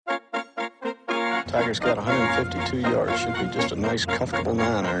Tiger's got 152 yards. Should be just a nice, comfortable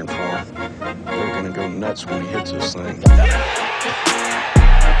 9-iron for him. They're going to go nuts when he hits this thing.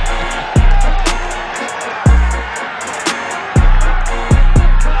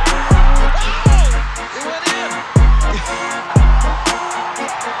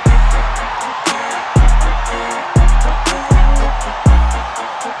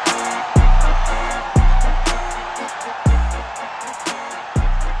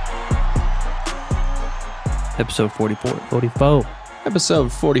 Episode 44. 44.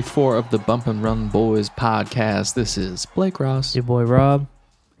 Episode 44 of the Bump and Run Boys podcast. This is Blake Ross. Your boy Rob.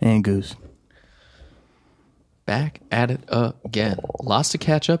 And Goose. Back at it again. Lots to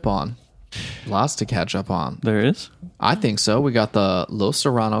catch up on. There is? I think so. We got the Los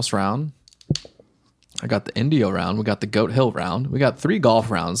Serranos round. I got the Indio round. We got the Goat Hill round. We got 3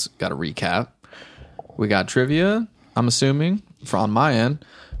 golf rounds. Got to recap. We got trivia, I'm assuming, on my end.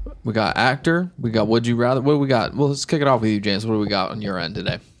 We got actor. We got would you rather. What do we got? Well, let's kick it off with you, James. What do we got on your end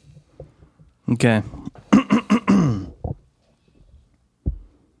today? Okay.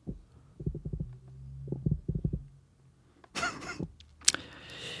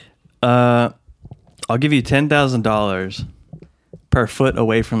 I'll give you $10,000 per foot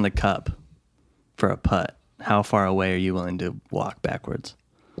away from the cup for a putt. How far away are you willing to walk backwards?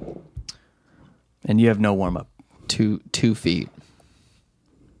 And you have no warm up. 2 feet.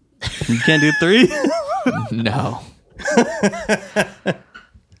 You can't do 3? No.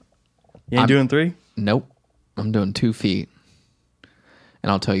 You ain't doing 3? Nope. I'm doing 2 feet.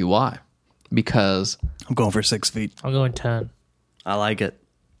 And I'll tell you why. Because I'm going for 6 feet. I'm going 10. I like it.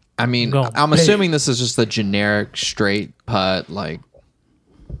 I mean, I'm assuming this is just a generic straight putt, like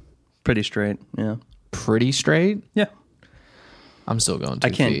Pretty straight, yeah. pretty straight. Yeah. I'm still going 2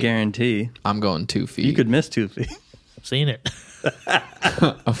 feet. I can't guarantee. I'm going 2 feet. You could miss 2 feet. Seen it.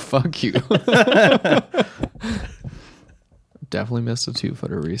 Oh, fuck you. Definitely missed a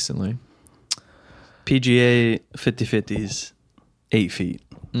 2-footer recently. PGA 50/50s, 8 feet.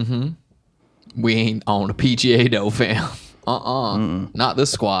 We ain't on a PGA though, fam. Not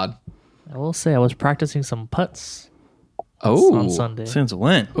this squad. I will say I was practicing some putts Oh. on Sunday. Since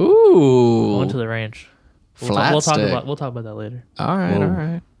when? I Ooh. went to the range. Flat We'll stick. talk about that later. All right, Whoa. all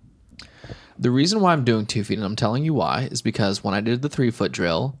right. The reason why I'm doing 2 feet, and I'm telling you why, is because when I did the 3-foot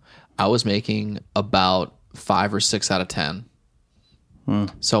drill, I was making about 5 or 6 out of 10.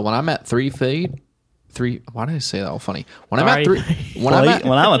 So when I'm at 3 feet, why did I say that all funny? When I'm at 3 when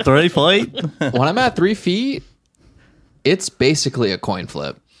I'm a 3 feet? when I'm at 3 feet, it's basically a coin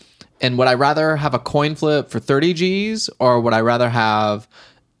flip. And would I rather have a coin flip for 30 G's, or would I rather have,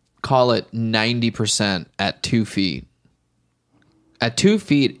 call it 90% at 2 feet? At 2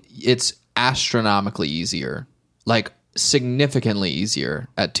 feet, it's astronomically easier, like significantly easier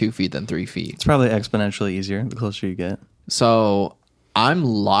at 2 feet than 3 feet. It's probably exponentially easier the closer you get. So I'm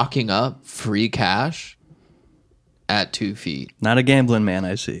locking up free cash at 2 feet. Not a gambling man,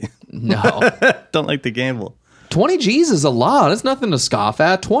 I see. No. Don't like to gamble. 20 G's is a lot. It's nothing to scoff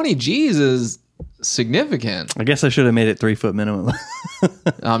at. 20 G's is significant. I guess I should have made it 3 foot minimum.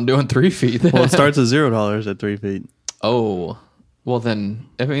 I'm doing 3 feet. Well, it starts at $0 at 3 feet. Oh, well then,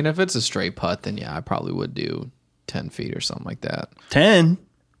 I mean, if it's a straight putt, then yeah, I probably would do 10 feet or something like that. 10?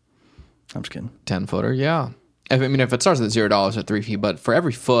 I'm just kidding. 10-footer, yeah. If it starts at $0 at 3 feet, but for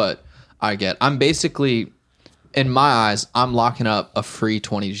every foot I get, I'm basically, in my eyes, I'm locking up a free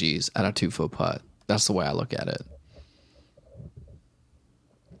 20 G's at a 2-foot putt. That's the way I look at it.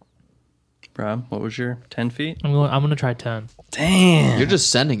 Rob, what was your 10 feet? I'm gonna try 10. Damn. You're just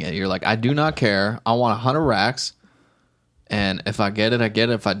sending it. You're like, I do not care. I want 100 racks. And if I get it, I get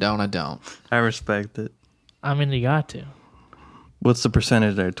it. If I don't, I don't. I respect it. I mean, you got to. What's the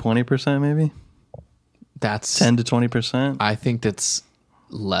percentage there? 20% maybe? That's 10 to 20%? I think that's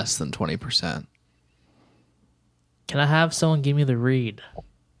less than 20%. Can I have someone give me the read?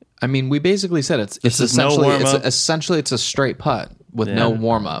 I mean, we basically said it's This is no essentially warm-up? essentially it's a straight putt with Yeah. no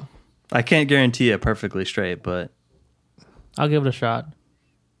warm up. I can't guarantee it perfectly straight, but I'll give it a shot.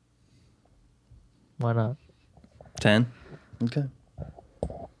 Why not? 10? Okay.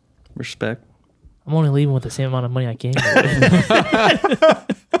 Respect. I'm only leaving with the same amount of money I came with.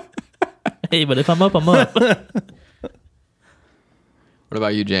 Hey, but if I'm up, I'm up. What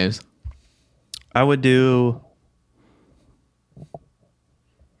about you, James? I would do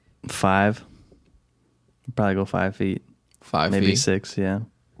 5. Probably go 5 feet. 5 Maybe feet. 6, yeah.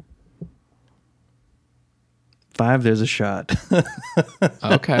 5, there's a shot.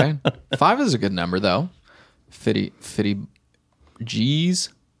 Okay. 5 is a good number though. 50 G's.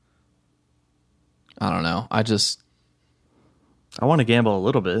 I don't know. I want to gamble a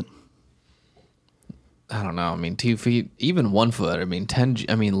little bit. I don't know. I mean, 2 feet, even 1 foot. I mean, 10.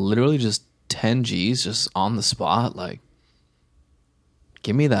 I mean, literally just 10 G's just on the spot. Like,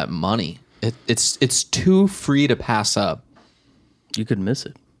 give me that money. It's too free to pass up. You could miss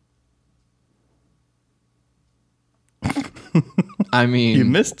it. I mean, You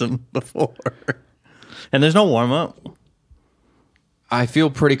missed them before. And there's no warm up. I feel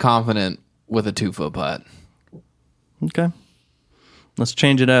pretty confident with a 2 foot putt. Okay. Let's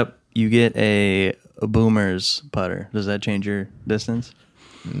change it up. You get a Boomer's putter. Does that change your distance?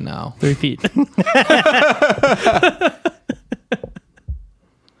 No. 3 feet.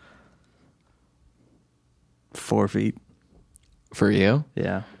 4 feet. For you?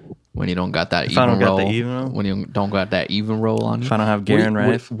 Yeah. When you don't got that If I even don't got roll. the even roll? When you don't got that even roll on you. If I don't have What do you- Garen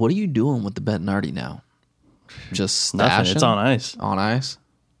Rife? What are you doing with the Bettinardi now? Just Nothing. stashing? It's on ice. On ice?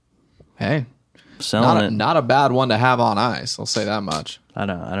 Hey. Selling it. Not a bad one to have on ice. I'll say that much. I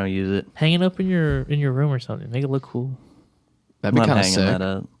don't use it. Hang it up in your room or something. Make it look cool. That'd be I'm not kind of hanging sick. that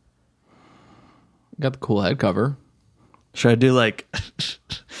up. Got the cool head cover. Should I do like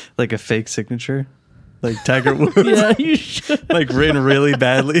like a fake signature? Like Tiger Woods? Yeah, you should. Like written really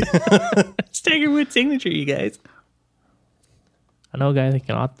badly? It's Tiger Woods signature, you guys. I know a guy that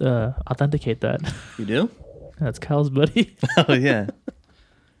can authenticate that. You do? That's Kyle's buddy. Oh, yeah.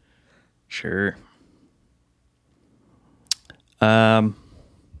 Sure.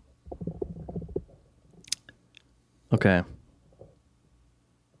 Okay.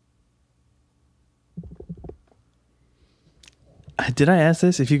 Did I ask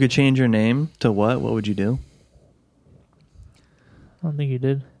this? If you could change your name to what would you do? I don't think you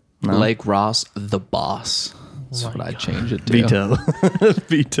did. No? Lake Ross, the boss. That's Oh what my I God. change it to. Veto.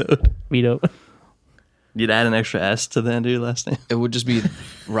 Vetoed. Veto. You'd add an extra S to the end of your last name? It would just be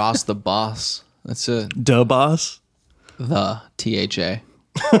Ross the boss. That's it. Duh boss? The THA.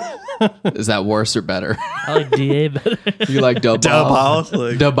 Is that worse or better? I like DA better. You like dub Duh boss? boss?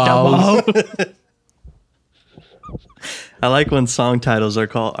 Like, Dub boss. I like when song titles are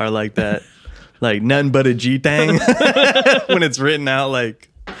like that. Like nothing but a G thing. When it's written out like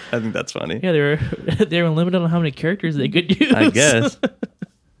I think that's funny. Yeah, they were limited on how many characters they could use. I guess.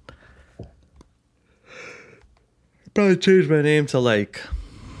 Probably change my name to like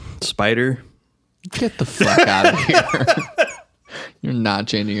Spider. Get the fuck out of here. You're not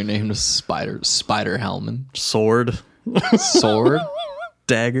changing your name to Spider Hellman. Sword. Sword?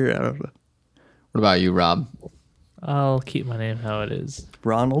 Dagger. I don't know. What about you, Rob? I'll keep my name how it is.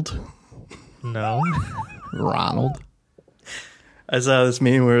 Ronald. No. Ronald? I saw this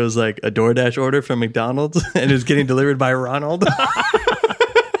meme where it was like a DoorDash order from McDonald's and it was getting delivered by Ronald.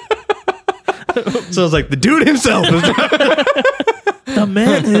 So it was like the dude himself. The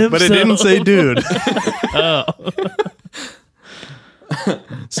man himself. But it didn't say dude.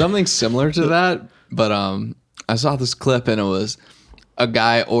 Something similar to that, but I saw this clip and it was a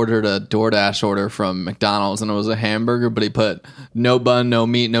guy ordered a DoorDash order from McDonald's and it was a hamburger, but he put no bun, no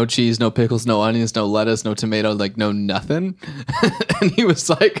meat, no cheese, no pickles, no onions, no lettuce, no tomato, like no nothing. And he was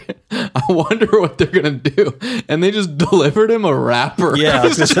like, I wonder what they're gonna do. And they just delivered him a wrapper. Yeah.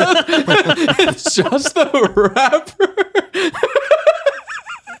 It's just the wrapper.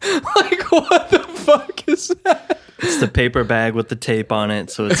 Like, what the fuck is that? It's the paper bag with the tape on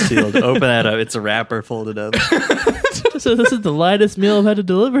it, so it's sealed. Open that up. It's a wrapper folded up. So this is the lightest meal I've had to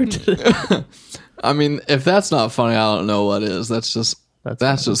deliver today. I mean, if that's not funny, I don't know what is. That's just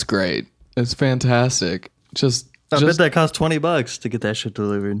great. It's fantastic. I bet that cost $20 to get that shit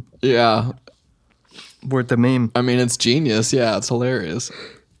delivered. Yeah. Worth the meme. I mean, it's genius. Yeah, it's hilarious.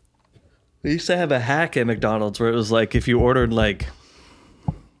 They used to have a hack at McDonald's where it was like if you ordered like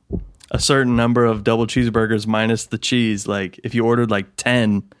a certain number of double cheeseburgers minus the cheese, like if you ordered like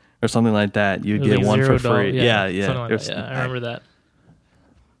 10 or something like that, you'd It was get like one for $0. free. Yeah, yeah. Something like There's- that. Yeah, I remember that.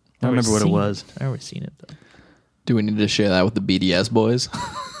 I don't remember what it seen was. I remember seeing it though. Do we need to share that with the BDS boys?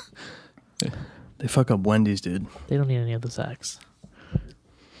 They fuck up Wendy's, dude. They don't need any of the sacks.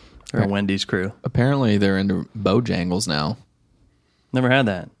 Or Wendy's crew. Apparently, they're into Bojangles now. Never had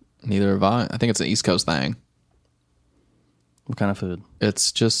that. Neither have I. I think it's an East Coast thing. What kind of food?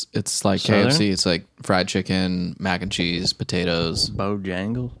 It's like Southern? KFC. It's like fried chicken, mac and cheese, potatoes.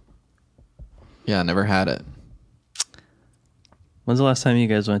 Bojangles? Yeah, I never had it. When's the last time you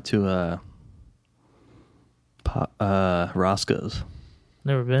guys went to Roscoe's?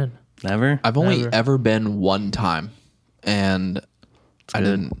 Never been. Never? I've only Never. ever been one time, and I good.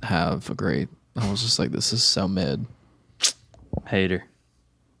 didn't have a great. I was just like, this is so mid. Hater.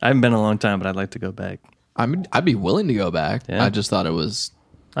 I haven't been in a long time, but I'd like to go back. I mean, I'd be willing to go back. Yeah. I just thought it was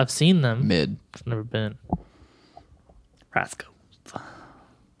I've seen them. mid. I've never been. Roscoe.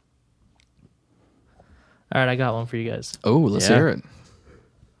 All right, I got one for you guys. Oh, let's Yeah. hear it.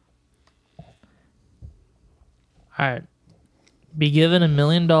 All right. Be given $1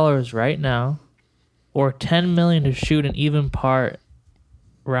 million right now, or $10 million to shoot an even par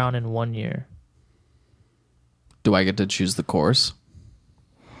round in 1 year. Do I get to choose the course?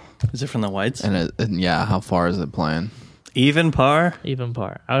 Is it from the whites? And yeah, how far is it playing? Even par? Even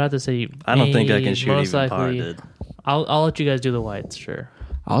par. I would have to say. I don't think I can shoot most even par, likely- dude. I'll let you guys do the whites. Sure.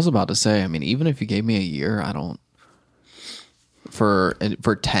 I was about to say, I mean, even if you gave me a year, I don't. For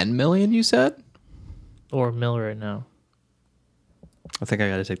 10 million, you said? Or mill right now. I think I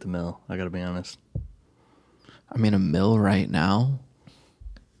got to take the mill. I got to be honest. I mean, a mil right now.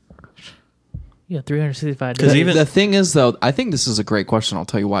 You got 365 'Cause days. even- The thing is, though, I think this is a great question. I'll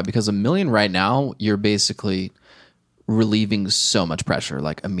tell you why. Because $1 million right now, you're basically relieving so much pressure,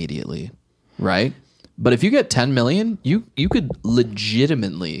 like immediately, right? But if you get 10 million, you could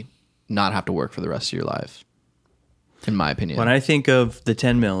legitimately not have to work for the rest of your life, in my opinion. When I think of the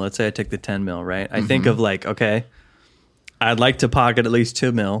 10 mil, let's say I take the 10 mil, right? I think of like, okay, I'd like to pocket at least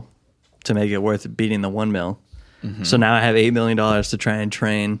 2 mil to make it worth beating the 1 mil. So now I have $8 million to try and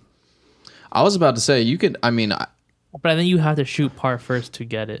train. I was about to say, you could, I mean, But I think you have to shoot par first to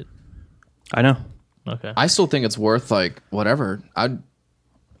get it. I know. Okay. I still think it's worth like whatever.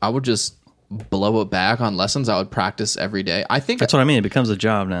 I would just blow it back on lessons. I would practice every day. I think That's what I mean. It becomes a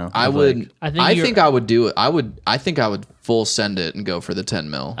job now. I Of would. like- I think I would do it. I think I would full send it and go for the 10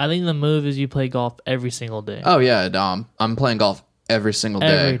 mil. I think the move is you play golf every single day. Oh yeah, I'm playing golf every single day.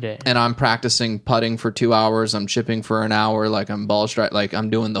 Every day. And I'm practicing putting for 2 hours. I'm chipping for an hour. Like I'm ball strike. Like I'm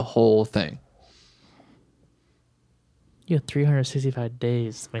doing the whole thing. You have 365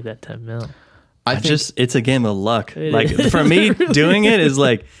 days to make that 10 mil. I think it's a game of luck. It Like is. for me, doing it is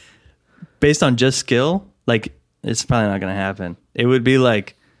like based on just skill. Like it's probably not going to happen. It would be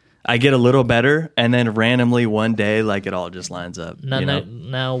like I get a little better, and then randomly one day, like it all just lines up. Now, you know?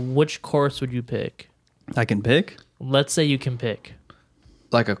 now, which course would you pick? I can pick, Let's say you can pick.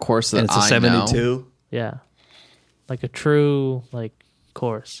 like a course that and it's a I know. 72. Yeah. Like a true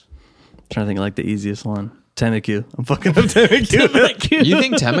course. Trying to think of, like the easiest one. Temecula. I'm fucking up Temecula. You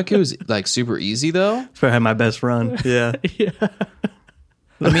think Temecula is like super easy though? For I had my best run. Yeah.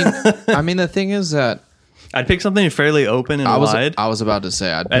 I mean, the thing is that I'd pick something fairly open and wide. I was about to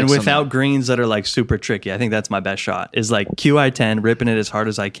say, I'd pick And something- without greens that are like super tricky. I think that's my best shot. Is like QI10, ripping it as hard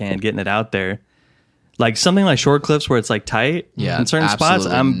as I can, getting it out there. Like something like short cliffs where it's like tight. Yeah, in certain spots.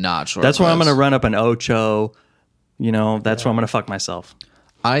 absolutely I'm not short That's where I'm cliffs. going to run up an Ocho. You know, that's where I'm going to fuck myself.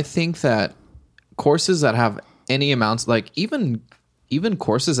 I think that courses that have any amounts, like even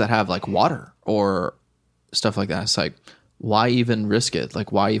courses that have like water or stuff like that, it's like, why even risk it?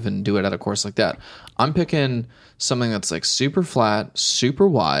 Like, why even do it at a course like that? I'm picking something that's like super flat, super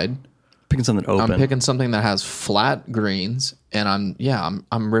wide. Picking something open. I'm picking something that has flat greens, and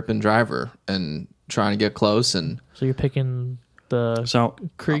I'm ripping driver and trying to get close. And So you're picking the So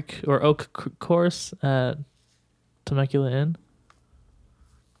creek or oak course at Temecula Inn?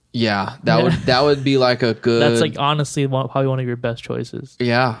 yeah, that would be like a good. That's like honestly probably one of your best choices.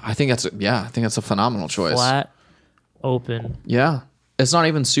 yeah, I think that's a phenomenal choice. Flat, open. Yeah. It's not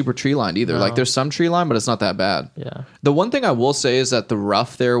even super tree lined either. Like there's some tree line, but it's not that bad. Yeah. The one thing I will say is that the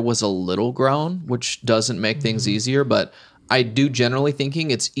rough there was a little grown, which doesn't make things easier, but I do generally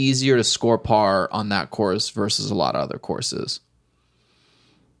thinking it's easier to score par on that course versus a lot of other courses.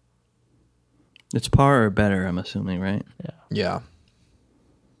 it's par or better, I'm assuming, right? Yeah.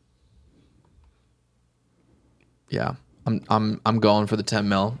 Yeah. I'm going for the 10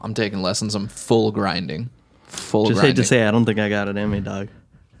 mil. I'm taking lessons. I'm full grinding. Full Just grinding. hate to say, I don't think I got it in me, dog.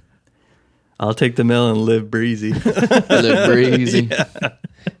 I'll take the mill and live breezy Live breezy.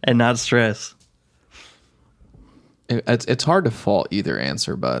 and not stress. It's hard to fault either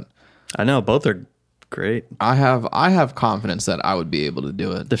answer, but I know both are great. I have confidence that I would be able to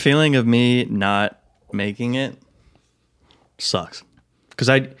do it. The feeling of me not making it sucks because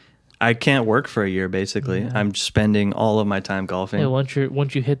I can't work for a year. Basically, I'm spending all of my time golfing. Yeah, once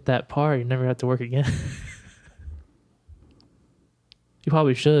you hit that par, you never have to work again. You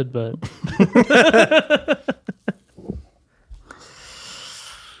probably should, but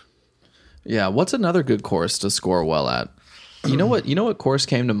Yeah, what's another good course to score well at? You know what course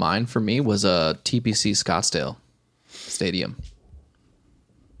came to mind for me was a TPC Scottsdale Stadium.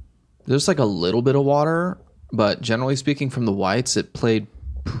 There's like a little bit of water, but generally speaking from the whites it played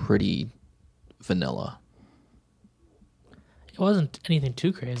pretty vanilla. it wasn't anything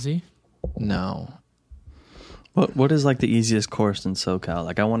too crazy. No. What is like the easiest course in SoCal?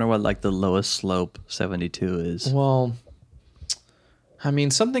 Like I wonder what like the lowest slope 72 is. Well, I mean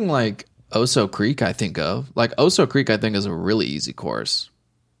something like Oso Creek I think of. Like Oso Creek I think is a really easy course.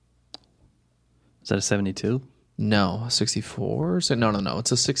 Is that a 72? No, 64? So, no.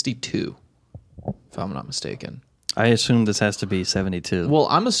 It's a 62, if I'm not mistaken. I assume this has to be 72. Well,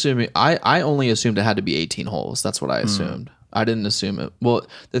 I'm assuming... I only assumed it had to be 18 holes. That's what I assumed. I didn't assume it. Well,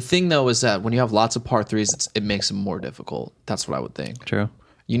 the thing, though, is that when you have lots of par 3s, it makes it more difficult. That's what I would think. True.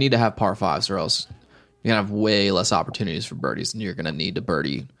 You need to have par 5s or else you're going to have way less opportunities for birdies, and you're going to need to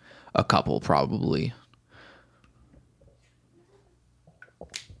birdie a couple, probably.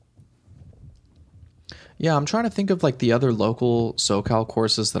 Yeah, I'm trying to think of like the other local SoCal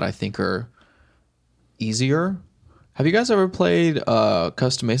courses that I think are easier. Have you guys ever played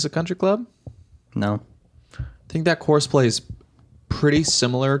Costa Mesa Country Club? No. I think that course plays pretty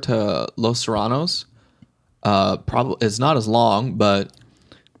similar to Los Serranos. Probably it's not as long, but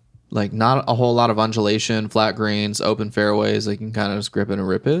like not a whole lot of undulation, flat greens, open fairways. They can kind of just grip it and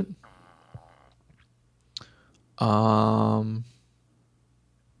rip it. I'm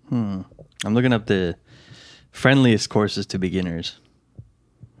looking up the friendliest courses to beginners,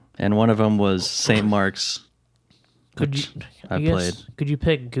 and one of them was St. Mark's. Could you? I guess- played. Could you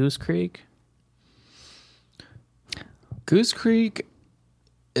pick Goose Creek? Goose Creek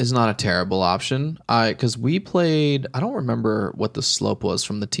is not a terrible option. Because we played, I don't remember what the slope was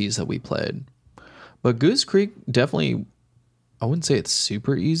from the tees that we played, but Goose Creek definitely, I wouldn't say it's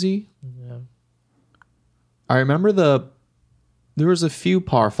super easy. Yeah. I remember there was a few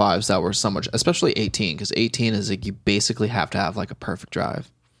par 5s that were so much, especially 18, because 18 is like you basically have to have like a perfect drive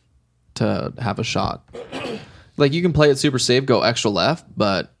to have a shot. Like you can play it super safe, go extra left,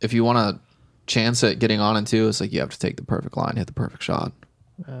 but if you want to chance at getting on in two, it's like you have to take the perfect line, hit the perfect shot.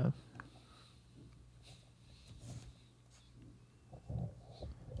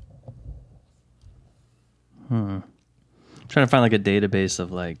 Trying to find like a database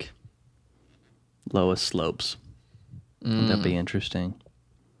of like lowest slopes. Would that be interesting?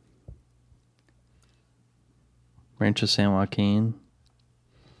 Rancho San Joaquin.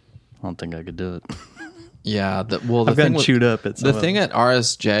 I don't think I could do it. Yeah, the I've thing gotten with- chewed up at some the of thing them. at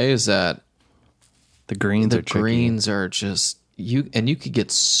RSJ is that The greens the are tricky. greens are just you could get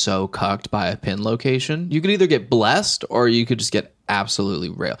so cucked by a pin location. You could either get blessed or you could just get absolutely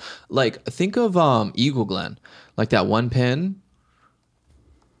rail. Like think of Eagle Glen, like that one pin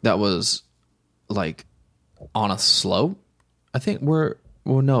that was like on a slope. I think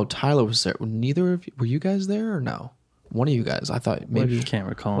no, Tyler was there. Neither of you were you guys there or no? One of you guys. I thought maybe Can't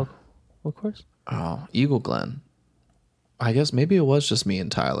recall. What course? Eagle Glen. I guess maybe it was just me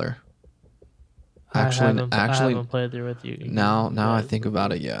and Tyler. I Actually, haven't played there with you. now I think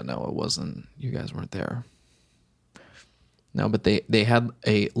about it, yeah, no, it wasn't. You guys weren't there. No, but they had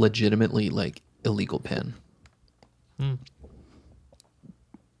a legitimately like illegal pin.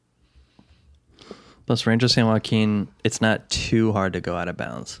 Plus, Rancho San Joaquin, it's not too hard to go out of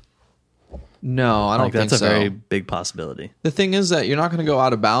bounds. No, I don't Like think that's so. a very big possibility. The thing is that you're not going to go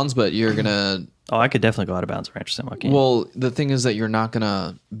out of bounds, but you're going to. Oh, I could definitely go out of bounds at Rancho San Joaquin. Well, the thing is that you're not going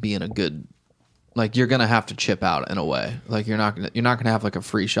to be in a good. Like you're gonna have to chip out in a way. Like you're not gonna have like a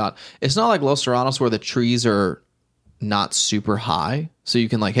free shot. It's not like Los Serranos where the trees are not super high, so you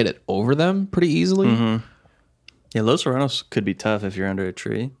can like hit it over them pretty easily. yeah, Los Serranos could be tough if you're under a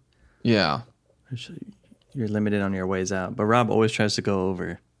tree. Yeah. You're limited on your ways out. But Rob always tries to go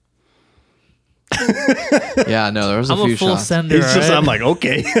over. Yeah, no, there was a I'm few a full shots. sender. It's just, right? I'm like,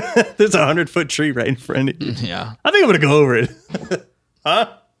 okay, there's a 100-foot tree right in front of you. Yeah. I think I'm going to go over it.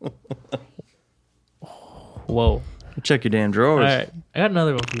 Whoa. Check your damn drawers. All right. I got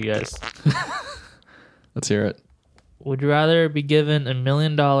another one for you guys. Let's hear it. Would you rather be given $1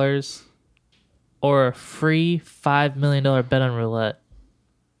 million or a free $5 million bet on roulette?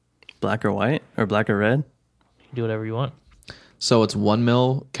 Black or white? Or black or red? You can do whatever you want. So it's 1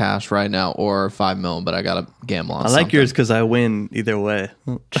 mil cash right now or 5 mil, but I gotta gamble on I like something. yours because I win either way.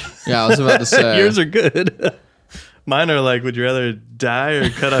 Yeah, I was about to say Yours are good. Mine are like, would you rather die or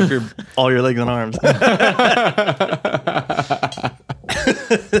cut off all your legs and arms?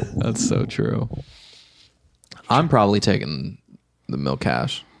 That's so true. I'm probably taking the mil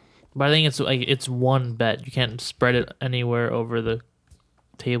cash. But I think it's one bet. You can't spread it anywhere over the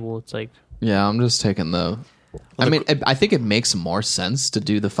table. It's like Yeah, I'm just taking the. I mean, I think it makes more sense to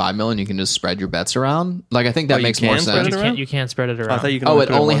do the 5 mil and you can just spread your bets around. Like, I think that you makes more can spread sense. it around? you can't spread it I around. thought you could Oh, only it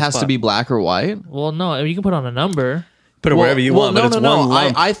put in only one has to spot. be black or white. Well, no, you can put on a number. Put it wherever you want, but it's one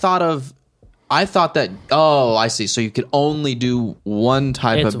lump. I thought that. Oh, I see. So you could only do one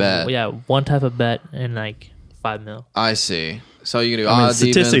type It's of bet. yeah, one type of bet and like $5 million. I see. So you can do I mean, odds,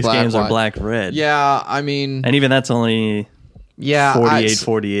 even, statistics black, games white. are black, red. Yeah, I mean, And even that's only Yeah, 48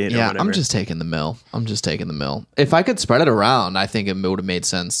 or yeah, whatever. I'm just taking the mill. If I could spread it around, I think it would have made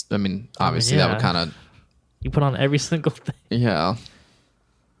sense. I mean, obviously that would yeah. kind of, You put on every single thing. yeah.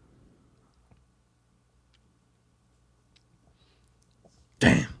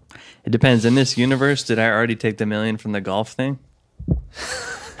 Damn. It depends. In this universe, did I already take the $1 million from the golf thing?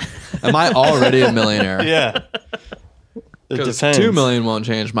 Am I already a millionaire? Yeah. It Because depends. 2 million won't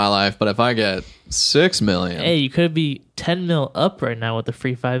change my life, but if I get 6 million, Hey, you could be 10 mil up right now with a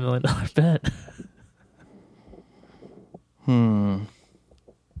free $5 million bet.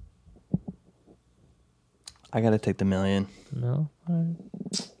 I gotta take the $1 million. No? All right.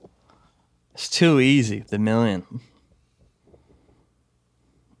 It's too easy. The $1 million.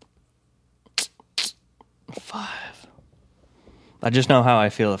 5. I just know how I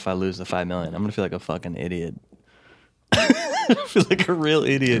feel if I lose the $5 million. I'm gonna feel like a fucking idiot. I feel like a real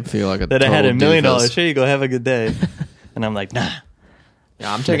idiot. I feel like a that I had $1 total million. doofus. Here you go. Have a good day. And I'm like, nah.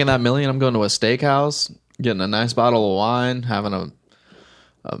 yeah, I'm taking that $1 million. I'm going to a steakhouse, getting a nice bottle of wine, having a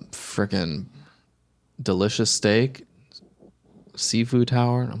freaking delicious steak, seafood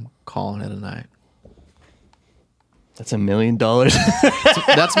tower. And I'm calling it a night. That's $1 million.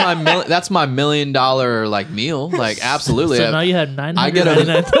 That's my $1 million like meal. Like absolutely. So now you had I get a-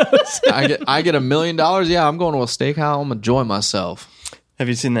 999,000. I get $1 million. Yeah, I'm going to a steakhouse. I'm enjoying myself. Have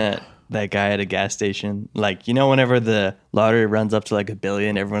you seen that guy at a gas station? Like, you know, whenever the lottery runs up to like $1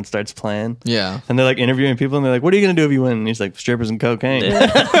 billion, everyone starts playing. Yeah. And they're like interviewing people and they're like, what are you going to do if you win? And he's like, strippers and cocaine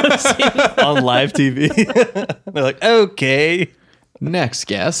on live TV. They're like, okay. Next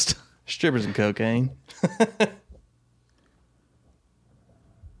guest. Strippers and cocaine.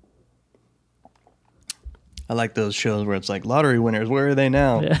 I like those shows where it's like lottery winners. Where are they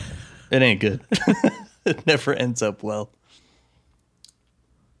now? Yeah. It ain't good. It never ends up well.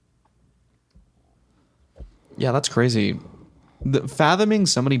 Yeah, that's crazy. Fathoming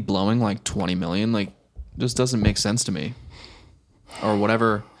somebody blowing like 20 million like just doesn't make sense to me. Or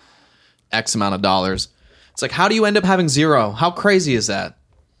whatever X amount of dollars. It's like, how do you end up having zero? How crazy is that?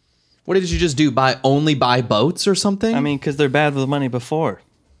 What did you just do? Only buy boats or something? I mean, because they're bad with money before.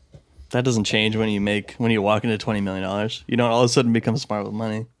 That doesn't change when you walk into $20 million. You don't all of a sudden become smart with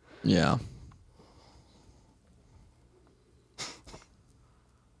money. yeah.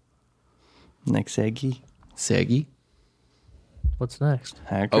 Next eggy. Seggy. What's next?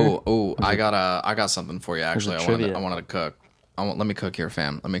 Hacker. Oh, I got something for you actually. There's a I wanted trivia. to cook. Let me cook here,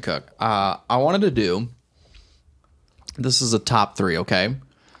 fam. Let me cook. I wanted to do. This is a top 3, okay?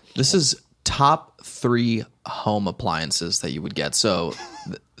 This is top 3 home appliances that you would get. So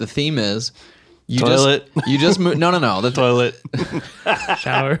the theme is you Toilet. You just moved. No. The Toilet.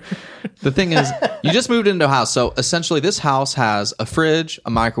 Shower. The thing is, you just moved into a house. So essentially, this house has a fridge, a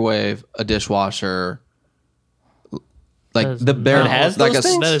microwave, a dishwasher. Like That is the bare It has like those a,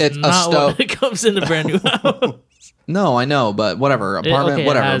 things? That it's is a not stove. what it comes in a brand new house. No, I know, but whatever apartment, okay, it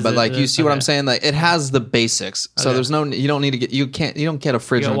whatever. has But it, like, you see what okay. I'm saying? Like, it has the basics. So Okay. there's no, you don't need to get, you don't get a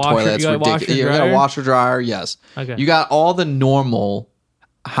fridge You and a got washer- toilet. It's you got washer, ridiculous. You got a dryer? washer dryer. Yes. Okay. You got all the normal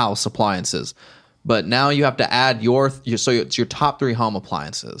house appliances, but now you have to add so it's your top 3 home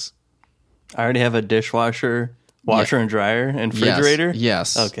appliances. I already have a dishwasher, washer and dryer, and refrigerator.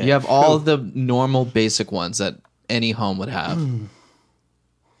 Yes. Okay. You have all the normal basic ones that any home would have.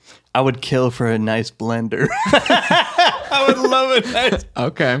 I would kill for a nice blender. I would love a nice.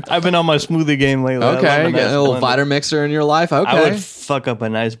 Okay. I've been on my smoothie game lately. I love Okay. nice Get a little blender. Vita mixer in your life. Okay. I would fuck up a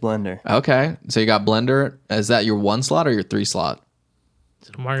nice blender. Okay. So you got blender. Is that your 1 slot or your 3 slot?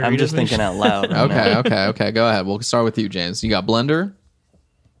 I'm just thinking out loud. right now. Okay. Go ahead. We'll start with you, James. You got blender.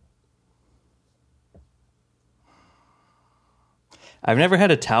 I've never had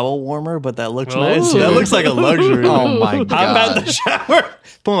a towel warmer, but that looks Oh. nice. That looks like a luxury. Oh my I'm about god. the shower.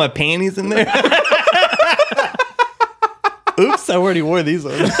 Put my panties in there. Oops, I already wore these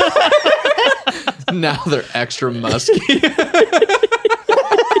ones. Now they're extra musky.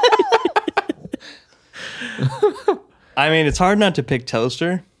 I mean, it's hard not to pick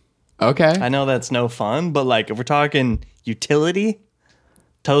toaster. Okay. I know that's no fun, but like if we're talking utility,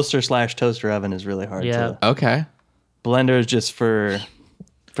 toaster/toaster oven is really hard Yeah. to. Okay. Blender is just for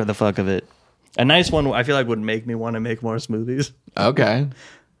the fuck of it. A nice one I feel like would make me want to make more smoothies. Okay.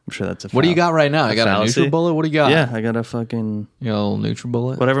 I'm sure that's a What do you got right now? You got fallacy? a NutriBullet? What do you got? Yeah, I got a fucking You got a little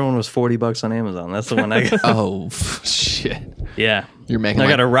NutriBullet? whatever one was $40 on Amazon. That's the one I got. Oh, shit. Yeah. You're making I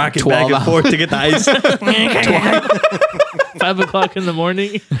like got to rock it 12 back and forth to get the ice. 5 o'clock in the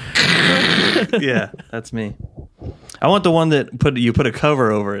morning. Yeah, that's me. I want the one that you put a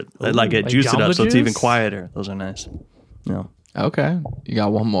cover over it, like it like juice it Jamba up so it's even Juice? quieter. Those are nice. No. Okay. You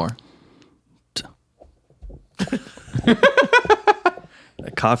got one more.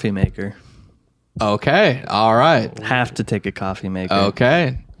 A coffee maker. Okay. All right. Have to take a coffee maker.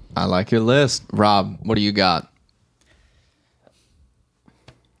 Okay. I like your list. Rob, what do you got?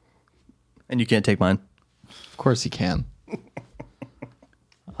 And you can't take mine. Of course you can.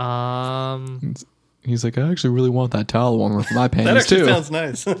 He's like, I actually really want that towel warmer for my That panties actually too. sounds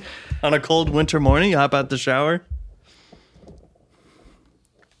nice. On a cold winter morning, you hop out the shower.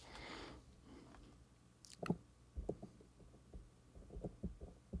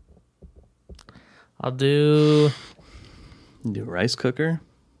 I'll do Do a rice cooker.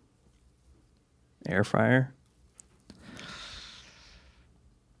 Air fryer.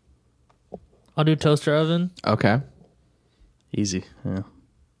 toaster oven, Okay. Easy. Yeah.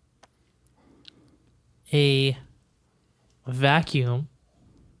 a vacuum,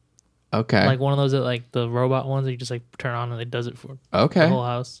 Okay. like one of those that like the robot ones that you just like turn on and it does it for the Okay. whole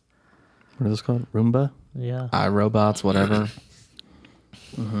house. What is this called? Roomba? Yeah. iRobots, whatever.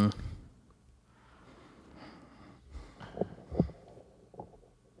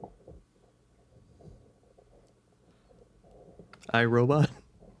 iRobot?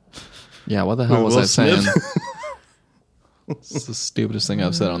 Yeah, what the hell was Will I saying? Smith? It's the stupidest thing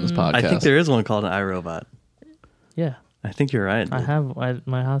I've said on this podcast. I think there is one called an iRobot. Yeah. I think you're right. My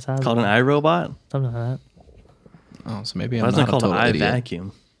house has Called an iRobot? something like that. Oh, so maybe I'm Why isn't not it a called total an idiot.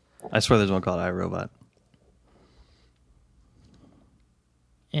 iVacuum? I swear there's one called iRobot.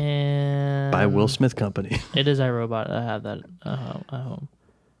 And By Will Smith Company. it is iRobot. I have that at home.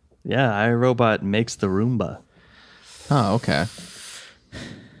 Yeah, iRobot makes the Roomba. Oh, okay.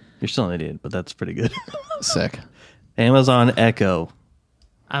 You're still an idiot, but that's pretty good. Sick. Amazon Echo.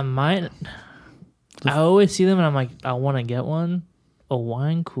 I might. I always see them and I'm like, I want to get one. A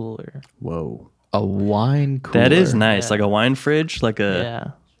wine cooler. Whoa. A wine cooler. That is nice. Yeah. Like a wine fridge. Like a.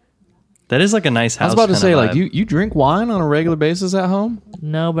 Yeah. That is like a nice house. I was about to kinda say, like, vibe. you drink wine on a regular basis at home?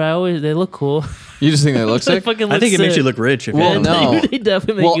 No, but they look cool. You just think they look They sick? fucking I look think it makes sick. you look rich if Well, you no. They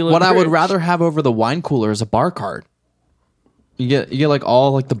definitely make you look What I would rich. rather have over the wine cooler is a bar cart. You get like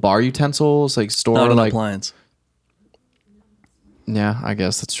all like the bar utensils, like store Not an like appliance. yeah. I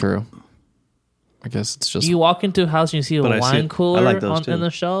guess that's true. I guess it's just You walk into a house and you see a But I see wine it. cooler I like those too. in the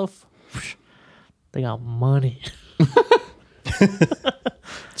shelf. They got money.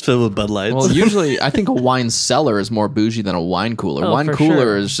 It's filled with Bud Lights. well. Usually, I think a wine cellar is more bougie than a wine cooler. Oh, Wine for cooler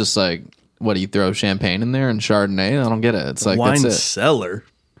sure. is just like what do you throw champagne in there and Chardonnay? I don't get it. It's like wine that's it. cellar.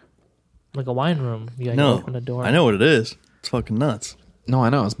 Like a wine room. You gotta No, open the door. I know what it is. It's fucking nuts. No, I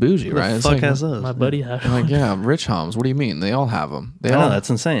know it's bougie, Who right? the It's fuck like, has those? My buddy had I'm one. like, yeah, rich homes. What do you mean? They all have them. They I all. know that's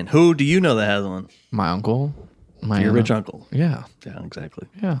insane. Who do you know that has one? My uncle. My Your aunt. rich uncle. Yeah, Yeah, exactly.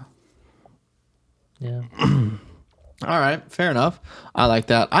 yeah. Yeah. All right, fair enough. I like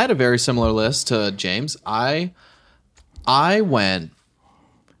that. I had a very similar list to James. I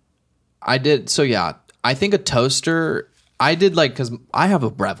did so yeah. I think a toaster. I did like because I have a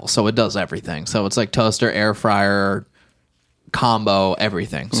Breville, so it does everything. So it's like toaster, air fryer, combo,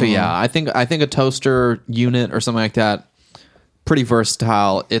 everything. So yeah, I think a toaster unit or something like that. Pretty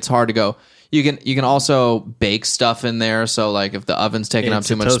versatile. It's hard to go. You can also bake stuff in there. So like if the oven's taking up It's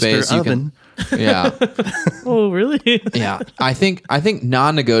too a much toaster space, you oven. can. Yeah. Oh, really? Yeah, I think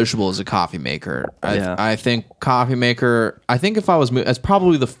non-negotiable is a coffee maker. Yeah. I think coffee maker. I think if I was, that's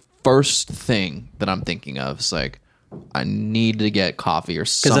probably the first thing that I'm thinking of. It's like I need to get coffee or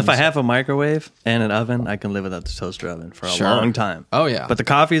something. Because if I have a microwave and an oven, I can live without the toaster oven for a Sure. long time. Oh, yeah. But the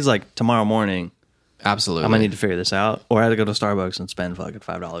coffee is like tomorrow morning. absolutely, I'm gonna need to figure this out, or I have to go to Starbucks and spend fucking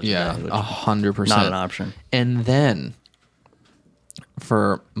 $5. yeah, a day, which 100%, not an option. And then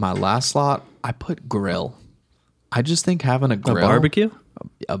for my last slot, I put grill. I just think having a A grill, barbecue,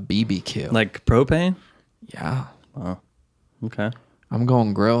 a BBQ, like propane. yeah, Okay. I'm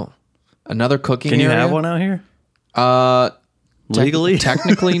going grill. Another cooking. Can you area? have one out here Tec- legally?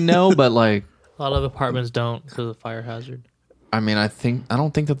 technically, no, but like, A lot of apartments don't because of fire hazard. I mean, I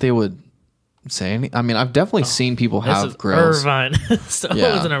don't think that they would say any. I mean, I've definitely seen people This have is grills. Irvine. So Yeah.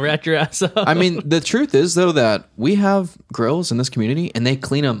 I was gonna rat your ass out. I mean, the truth is though that we have grills in this community, and they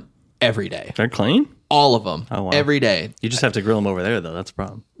clean them every day, They're clean. all of them, Oh, wow. every day. You just have to grill them over there, though. That's a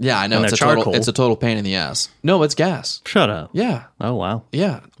problem. Yeah, I know And it's a they're total. charcoal. It's a total pain in the ass. No, it's gas. Shut up. Yeah, Oh wow.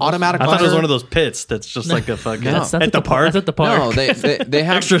 yeah. Automatic. I thought it was butter. one of those pits that's just like a fucking No. that's at at the park. That's at the park. No, they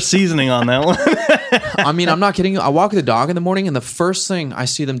have. Extra seasoning on that one. I mean, I'm not kidding you. I walk the dog in the morning, and the first thing I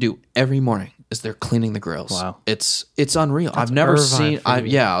see them do every morning is they're cleaning the grills. Wow. It's unreal. I've never Irvine seen. for you.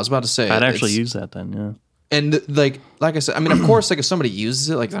 Yeah, I was about to say. I'd actually it's- use that then. Yeah. And like I said, I mean, of course, like if somebody uses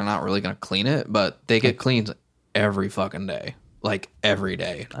it, like they're not really gonna clean it, but they get cleaned every fucking day, like every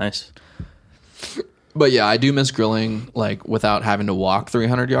day. Nice. But yeah, I do miss grilling like without having to walk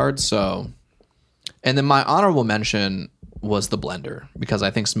 300 yards. So, and then my honorable mention was the blender because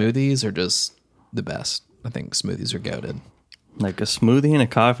I think smoothies are just the best. I think smoothies are goated. Like a smoothie and a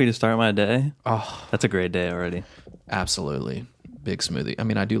coffee to start my day. Oh, that's a great day already. Absolutely. Big smoothie. I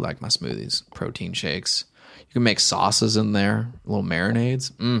mean, I do like my smoothies, protein shakes. You can make sauces in there, little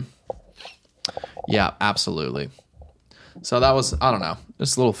marinades. Yeah, absolutely. So that was, I don't know,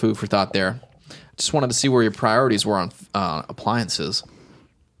 just a little food for thought there. Just wanted to see where your priorities were on appliances.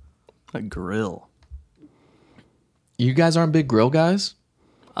 A grill. You guys aren't big grill guys?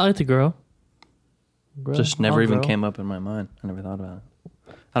 I like to grill. Just never I'll even grill. came up in my mind. I never thought about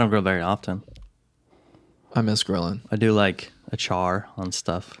it. I don't grill very often. I miss grilling. I do like a char on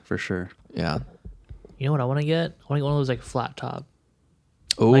stuff for sure. Yeah. You know what I want to get? I want to get one of those like flat top.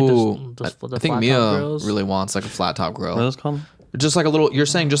 Ooh, Like the I think flat Mia top grills. really wants like a flat top grill. What are those called? Just like a little. You're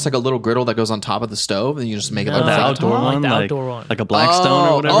saying just like a little griddle that goes on top of the stove, and you just make it No, like The a flat outdoor top? like one? the outdoor one. Like a Blackstone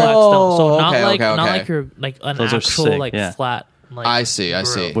or whatever? Oh, So not okay, like okay, not okay. like your like an Those are actual sick, like yeah. flat. Like I see. I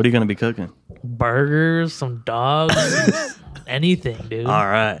see. What are you going to be cooking? burgers, some dogs, anything, dude. All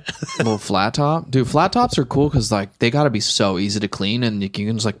right. Little flat top, dude. Flat tops are cool because like they got to be so easy to clean, and you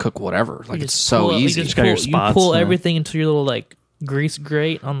can just like cook whatever. Like You it's just so pull- you easy. just got your pull- You spots, pull yeah. everything into your little like grease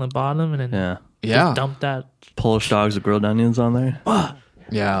grate on the bottom, and then Yeah. Yeah, just dump that. Polish dogs with grilled onions on there.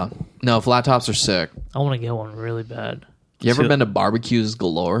 yeah. No, flat tops are sick. I want to get one really bad. You ever So- been to barbecues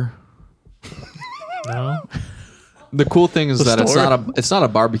galore? No, The cool thing is The that store? it's not a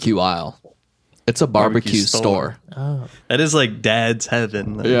barbecue aisle. It's a barbecue Barbecue store. oh, That is like dad's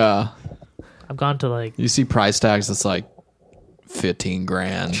heaven. Like, Yeah. I've gone to like You see price tags that's like 15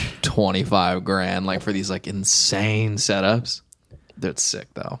 grand, 25 grand, like for these like insane setups. That's sick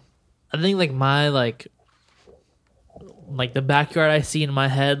though. I think like my like the backyard I see in my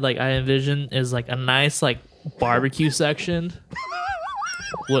head, like I envision is like a nice like barbecue section.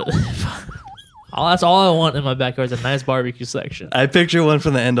 What? That's all I want in my backyard is a nice barbecue section. I picture one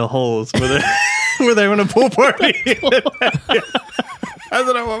from the end of Holes where they're, where they're having a pool party. That's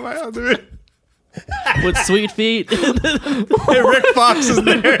what I want my house to be. With sweet feet, Hey, Rick Fox is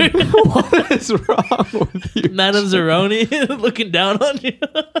there. What is wrong with you? Madame Zeroni looking down on you.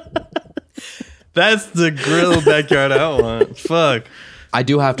 That's the grill backyard I want. Fuck. I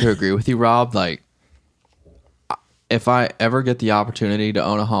do have to agree with you, Rob. Like, if I ever get the opportunity to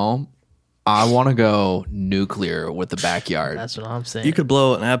own a home, I want to go nuclear with the backyard. That's what I'm saying. You could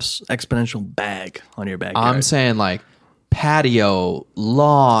blow an exponential bag on your backyard. I'm saying like patio,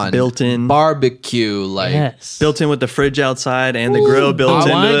 lawn, Built-in. barbecue, like yes. built in with the fridge outside and the grill built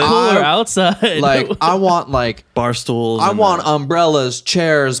I wine into it. cooler I- outside. like I want like Bar stools. I and want umbrellas,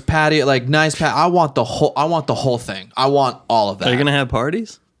 chairs, patio, like nice I want the whole thing. I want all of that. Are you gonna have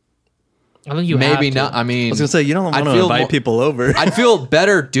parties? I think you Maybe have to. not. I mean, I was gonna say you don't want I'd to feel invite more- people over. I'd feel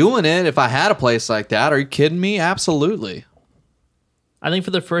better doing it if I had a place like that. Are you kidding me? Absolutely. I think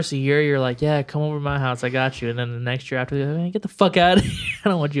for the first year, you're like, yeah, come over to my house. I got you. And then the next year after, you're like, man, get the fuck out of here. I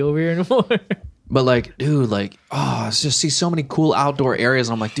don't want you over here anymore. But like, dude, like, I just see so many cool outdoor areas.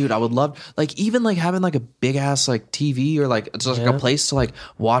 And I'm like, dude, I would love, like, even like having like a big ass like TV or like just like Yeah. a place to like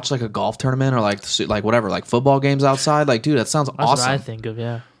watch like a golf tournament or like whatever, like football games outside. Like, dude, that sounds That's awesome. what I think of,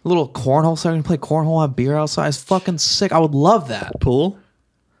 yeah. A little cornhole so I can play cornhole, have beer outside. It's fucking sick. I would love that. Pool.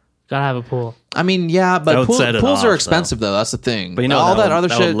 Gotta have a pool. I mean, yeah, That but would set it pools off, are though. expensive though. That's the thing. But you know all that would- other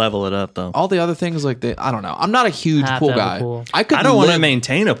that shit, would level it up though. all the other things like I don't know. I'm not a huge Have pool to have a guy. pool. I could. I don't want to live-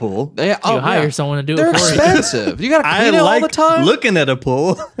 maintain a pool. Yeah, You hire someone to do They're it for you. expensive. You got to I clean it like all the time. looking at a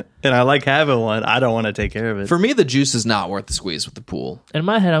pool, and I like having one. I don't want to take care of it. For me, the juice is not worth the squeeze with the pool. In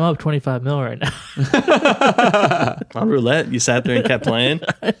my head, I'm up 25 mil right now. On roulette, you sat there and kept playing.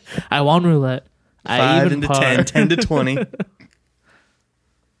 I won roulette. I 5 even into par. 10, 10 to 20.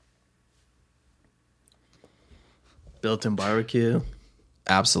 Built-in barbecue.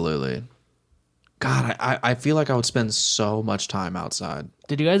 Absolutely. God, I feel like I would spend so much time outside.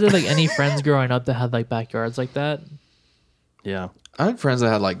 Did you guys have like any friends growing up that had like backyards like that? Yeah. I had friends that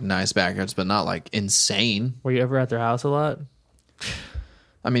had like nice backyards, but not like insane. Were you ever at their house a lot?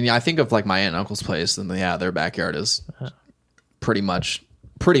 I mean, I think of like my aunt and uncle's place, and yeah, their backyard is pretty much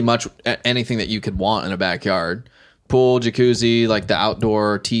anything that you could want in a backyard. Pool, jacuzzi, like the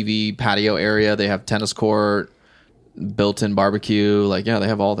outdoor TV patio area. They have tennis court, built-in barbecue. Like, yeah, they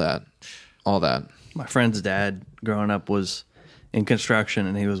have all that. All that. My friend's dad growing up was in construction,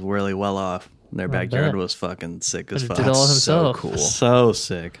 and he was really well off. Their backyard bet. was fucking sick as Did fuck. it all So himself. cool. So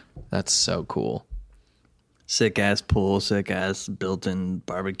sick. That's so cool. Sick ass pool, sick ass built-in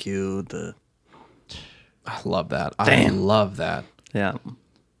barbecue. The I love that. I Damn. love that. yeah.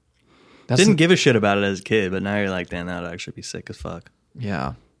 Didn't give a shit about it as a kid, but now you're like, damn, that would actually be sick as fuck.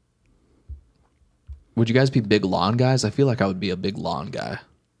 Yeah. Would you guys be big lawn guys? I feel like I would be a big lawn guy.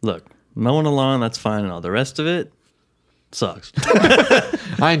 Look, mowing a lawn, that's fine and all. The rest of it sucks.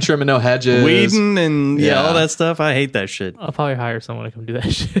 I ain't trimming no hedges. Weeding and Yeah. all that stuff. I hate that shit. I'll probably hire someone to come do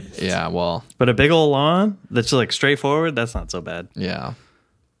that shit. Yeah, well, But a big old lawn that's just like straightforward, that's not so bad. yeah.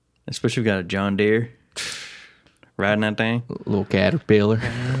 Especially if you got a John Deere riding that thing. Little caterpillar.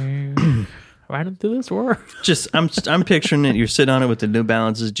 Riding through this world. Just I'm picturing it. You're sitting on it with the New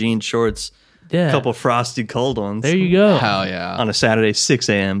Balances, jeans, shorts, Yeah. a couple frosty cold ones. There you go. Hell yeah. On a Saturday, 6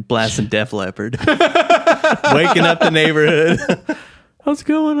 a.m., blasting Def Leppard. Waking up the neighborhood. What's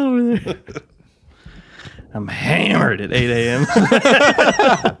going over there? I'm hammered at 8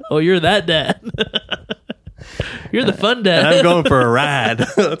 a.m. Oh, you're that dad. You're the fun dad. and I'm going for a ride.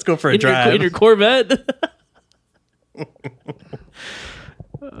 Let's go for a drive. in your Corvette.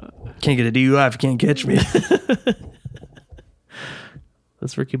 Can't get a DUI if you can't catch me.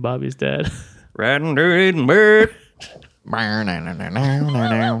 That's Ricky Bobby's dad. Riding dirt and bird. Doing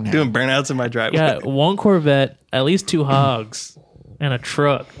burnouts in my driveway. Got one Corvette, at least 2 hogs, and a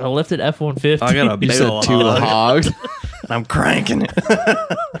truck. A lifted F-150. I got a You big said old 2 hog. hogs. And I'm cranking it.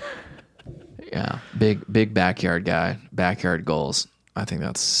 Yeah, big backyard guy. Backyard goals. I think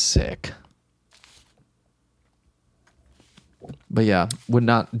that's sick. But yeah, would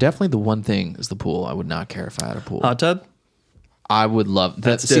not definitely the one thing is the pool. I would not care if I had a pool. Hot tub? I would love that.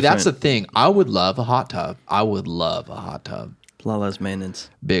 That's See, that's the different. thing. I would love a hot tub. I would love a hot tub. A lot less maintenance.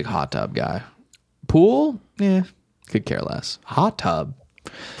 Big hot tub guy. Pool? Yeah, could care less. Hot tub.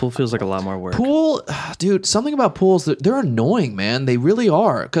 Pool feels like a lot more work. Pool, dude, something about pools, they're annoying, man. They really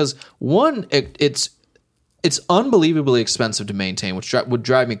are. Because one, it's unbelievably expensive to maintain, which would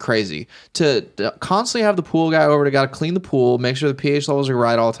drive me crazy. To constantly have the pool guy over, to got to clean the pool, make sure the pH levels are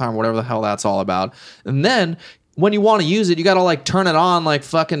right all the time, whatever the hell that's all about. And then when you want to use it, you got to like turn it on like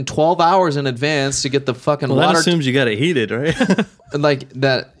fucking 12 hours in advance to get the fucking Well, that water. assumes you got it heated, right? Like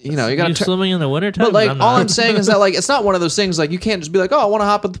that, you know, you got You to swimming in the wintertime? But like, I'm all not. I'm saying is that like, it's not one of those things like you can't just be like, oh, I want to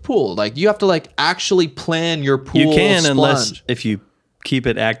hop at the pool. Like you have to like actually plan your pool. You can, splunge. unless if you keep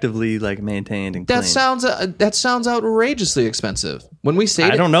it actively like maintained and clean. That sounds outrageously expensive. When we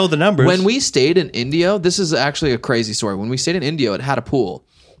stayed, I don't know the numbers. When we stayed in Indio, this is actually a crazy story. When we stayed in Indio, it had a pool,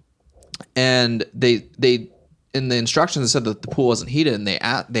 and they in the instructions it said that the pool wasn't heated, and they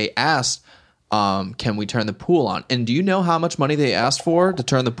asked, can we turn the pool on? And do you know how much money they asked for to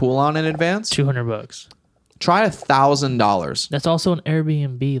turn the pool on in advance? $200. Try $1,000. That's also an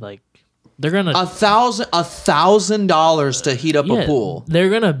Airbnb. Like, they're gonna $1,000 to heat up a pool. They're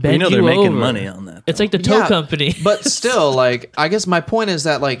gonna bend you know they're you making over. money on that. It's like the tow Yeah, company. But still, like, I guess my point is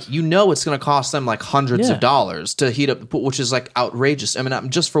that, like, you know, it's going to cost them like hundreds Yeah. of dollars to heat up the pool, which is like outrageous. I mean,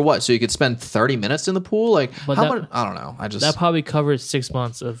 just for what? So you could spend 30 minutes in the pool? Like, But how that- much? I don't know. I just, that probably covers 6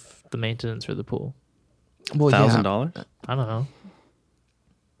 months of the maintenance for the pool. well, yeah. $1,000? I don't know.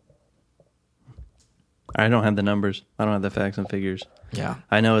 I don't have the numbers. I don't have the facts and figures. Yeah.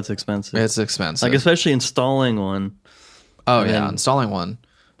 I know it's expensive. It's expensive. like especially installing one. oh, yeah. then- Installing one.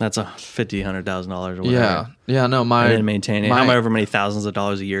 That's $100,000 or whatever. Yeah. Yeah. No, And then maintain it. However many thousands of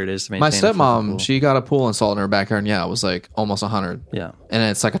dollars a year it is to maintain my a fucking stepmom, pool. she got a pool installed in her backyard, and yeah, it was like almost 100. Yeah. And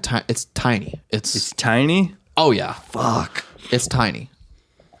it's like it's tiny. It's tiny. Oh, yeah. Fuck. It's tiny.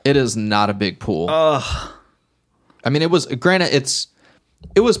 It is not a big pool. Ugh. I mean, it was granted.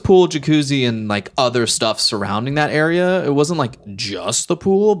 It was pool, jacuzzi, and like other stuff surrounding that area. It wasn't like just the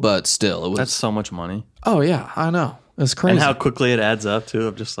pool, but still, it was. That's so much money. Oh yeah, I know. It's crazy. And how quickly it adds up too.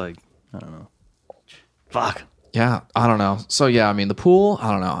 Of just like, I don't know. Fuck. Yeah, I don't know. So yeah, I mean, the pool.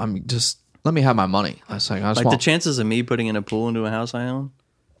 I don't know. I'm just let me have my money. I was like, I just Like the want. chances of me putting in a pool into a house I own,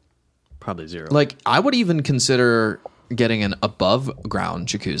 probably zero. Like I would even consider getting an above ground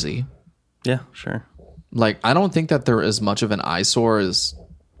jacuzzi. Yeah, sure. Like I don't think that they're as much of an eyesore as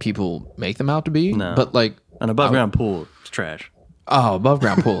people make them out to be. No. But like, An above ground pool, it's trash. oh, above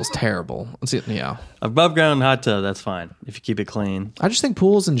ground pool is terrible. Yeah. Above ground hot tub, that's fine if you keep it clean. I just think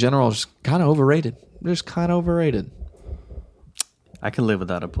pools in general are just kind of overrated. They're just kind of overrated. I can live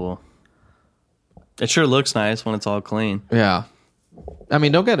without a pool. It sure looks nice when it's all clean. Yeah. I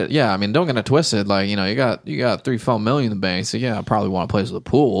mean, don't get it. Yeah, I mean, don't get it twisted. Like, you know, you got 3-4 million in the bank, so yeah, I probably want a place with a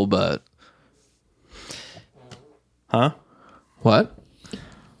pool, but Huh? what? You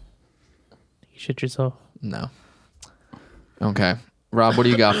shit yourself. No. Okay, Rob, what do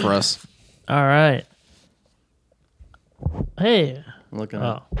you got for us? All right. Hey. I'm looking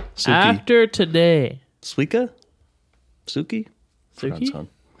Oh. at Suki. Actor today. Suika? Suki? Suki?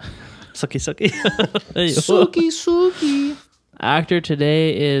 Suki, Suki. Hey, Suki. Actor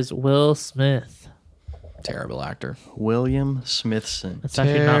today is Will Smith. Terrible actor. William Smithson. It's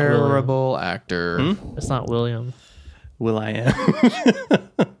actually not William. Terrible actor. It's not William. Will I am.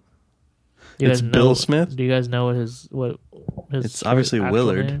 Do you It's guys know- Bill Smith? Do you guys know what his It's obviously actual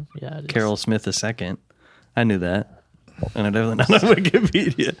Willard. name? Yeah, it is. Carol Smith II. I knew that. And I definitely not on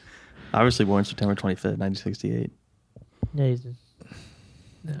Wikipedia. Obviously born September 25th, 1968. Yeah, he's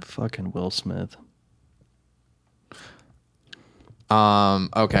Fucking Will Smith.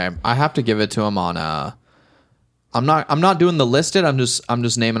 Okay, I have to give it to him on I'm not doing the listed. I'm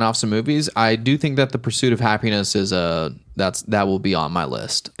just naming off some movies. I do think that The Pursuit of Happiness is that will be on my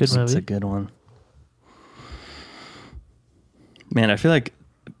list. good It's a movie. good one. Man, I feel like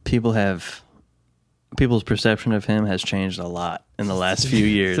people's perception of him has changed a lot in the last few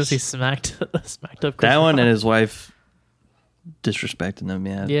years. Since he smacked up Chris That one Rock. and his wife disrespecting him.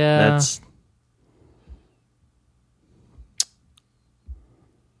 Yeah, Yeah. That's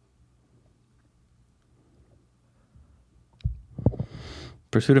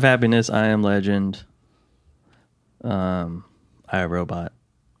Pursuit of Happiness. I Am Legend. I Robot.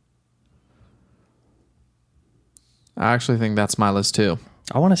 I actually think that's my list too.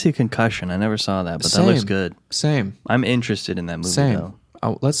 I want to see Concussion. I never saw that, but that looks Same. good. Same. I'm interested in that movie Same. though.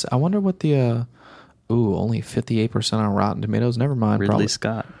 I wonder what the only 58% on Rotten Tomatoes. Never mind. Ridley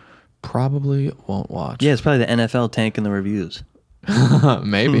Scott. Probably won't watch. Yeah, it's probably the NFL tanking the reviews.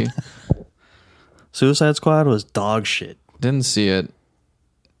 Maybe. Suicide Squad was dog shit. Didn't see it.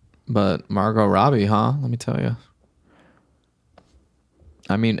 But Margot Robbie, huh? Let me tell you.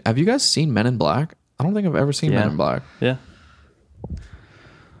 I mean, have you guys seen Men in Black? I don't think I've ever seen Yeah. Men in Black. Yeah.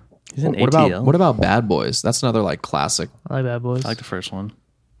 He's in What ATL. about Bad Boys? That's another like classic. I like Bad Boys. I like the first one.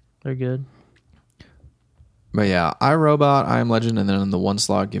 They're good. But yeah, I, Robot, I Am Legend, and then in the one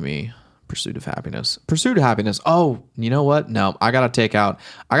slot, give me Pursuit of Happiness. Pursuit of Happiness. Oh, you know what? No, I gotta take out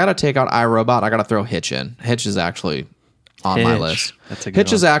I, Robot. I gotta throw Hitch in. Hitch is actually on my Hitch. list. That's a good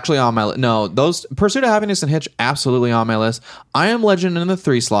Hitch is one. actually on my list. No, those Pursuit of Happiness and Hitch absolutely on my list. I Am Legend in the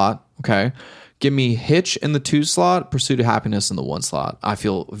 3 slot. Okay. Give me Hitch in the 2 slot, Pursuit of Happiness in the 1 slot. I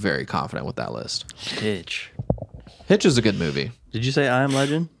feel very confident with that list. Hitch. Hitch is a good movie. Did you say I Am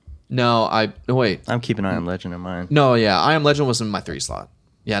Legend? No, wait. I'm keeping I Am Legend in mind. No, yeah, I Am Legend was in my 3 slot.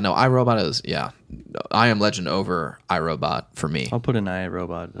 Yeah, no, I, Robot is, yeah. I Am Legend over I, Robot for me. I'll put an I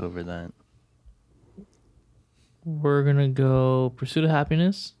Robot over that. We're gonna go Pursuit of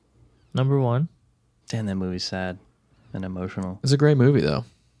Happiness, number 1. Damn, that movie's sad and emotional. It's a great movie, though.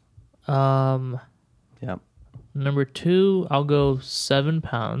 Yep. Number 2, I'll go 7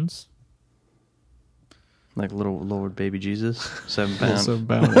 pounds. Like little Lord Baby Jesus. 7 pounds.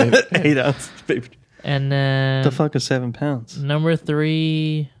 about 8 ounces. Baby. And then The fuck is 7 pounds? number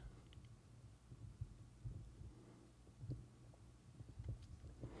 3,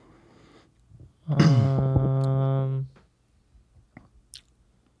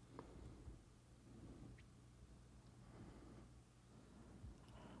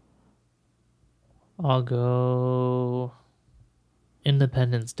 I'll go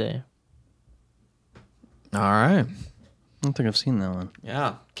Independence Day. All right. I don't think I've seen that one.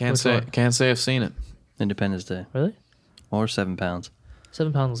 Yeah, Which one? can't say I've seen it. Independence Day. Really? Or 7 pounds.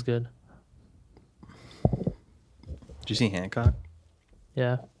 7 pounds is good. Did you see Hancock?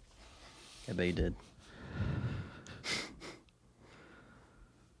 Yeah. I bet you did.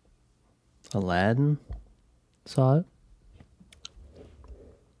 Aladdin? Saw it.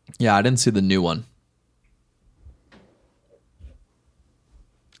 Yeah, I didn't see the new one.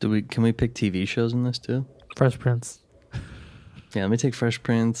 Can we pick TV shows in this too? Fresh Prince. Yeah, let me take Fresh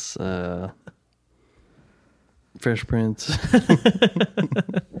Prince. Fresh Prince.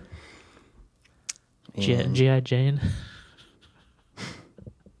 And- G.I. Jane.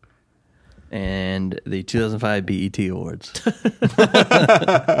 and the 2005 BET Awards.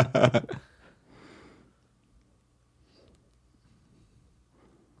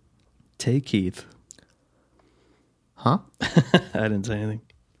 Take Keith. Huh? I didn't say anything.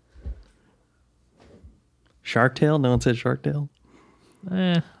 Shark Tale? No one said Shark Tale?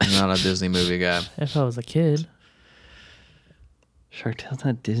 I'm not a Disney movie guy. If I was a kid. Shark Tale's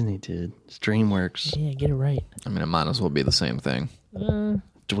not Disney, dude. It's DreamWorks. Yeah, get it right. I mean, it might as well be the same thing.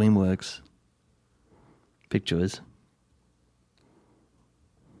 DreamWorks. Pictures.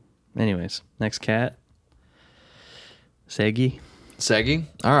 Anyways, next cat. Seggy. Seggy?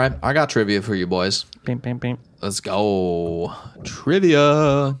 All right, I got trivia for you boys. Bam, bam, bam. Let's go.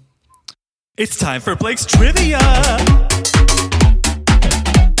 Trivia. It's time for Blake's Trivia.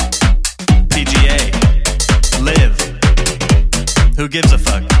 PGA. Live. Who gives a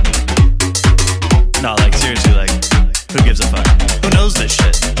fuck? No, like seriously, like, who gives a fuck?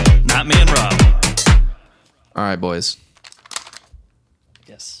 All right, boys.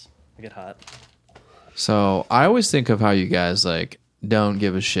 Yes. I get hot. So I always think of how you guys like don't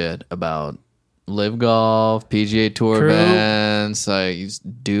give a shit about live golf, PGA Tour True. events. Like, you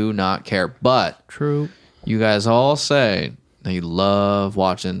just do not care. But True. you guys all say that you love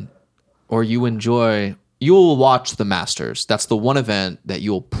watching, or you enjoy. You'll watch the Masters. That's the one event that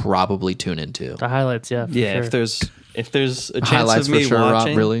you'll probably tune into. The highlights, yeah. For Yeah, sure. if there's a chance Highlights of me for sure, Rob,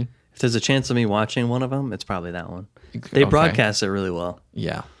 watching, really? if there's a chance of me watching one of them, it's probably that one. They Okay. broadcast it really well.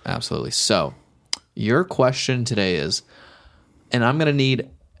 Yeah, absolutely. So, your question today is, and I'm going to need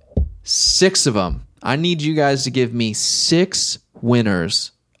 6 of them. I need you guys to give me 6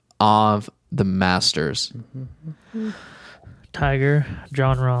 winners of the Masters. Tiger,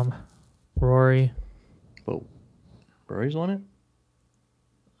 John Rahm, Rory. Whoa, Rory's won it.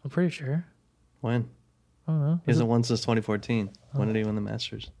 I'm pretty sure. When? I don't know. He hasn't won since 2014. When did he win the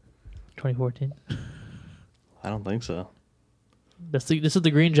Masters? 2014. I don't think so. This is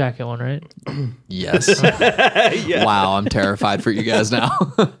the green jacket one, right? Yes. Wow, I'm terrified for you guys now.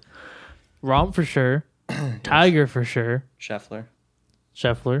 Rahm for sure. Tiger for sure. Scheffler.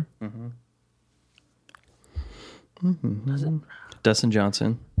 Scheffler. Dustin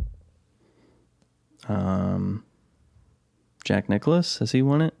Johnson. Jack Nicklaus, has he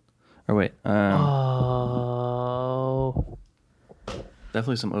won it? Or wait, Oh.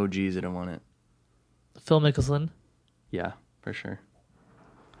 definitely some OGs that have won it. Phil Mickelson. Yeah, for sure.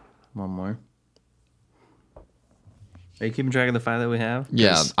 One more. Are you keeping track of the 5 that we have?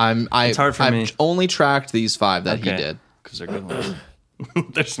 Yeah, it's hard for I've me. only tracked these 5 that he did. Because they're good ones.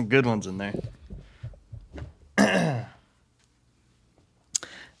 There's some good ones in there.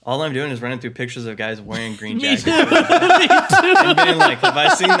 All I'm doing is running through pictures of guys wearing green jackets. And being like, have I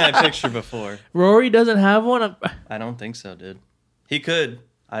seen that picture before? Rory doesn't have one. I don't think so, dude. He could.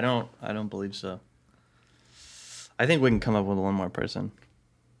 I don't believe so. I think we can come up with one more person.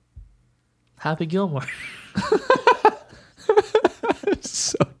 Happy Gilmore.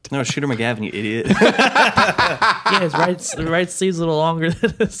 No, Shooter McGavin, you idiot. Yeah, his right sleeve's a little longer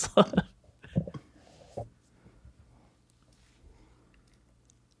than his left.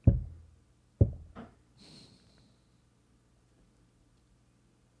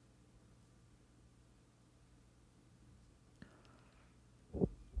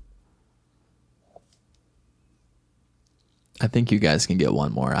 I think you guys can get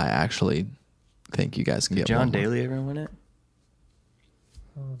one more. I actually think you guys can get John one more. Daly ever win it?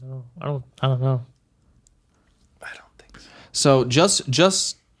 I don't know. I don't think so. So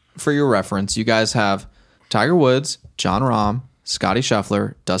just for your reference, you guys have Tiger Woods, John Rahm, Scotty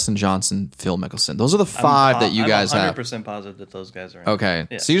Scheffler, Dustin Johnson, Phil Mickelson. Those are the 5 that you guys have. I'm 100% positive that those guys are in. Okay,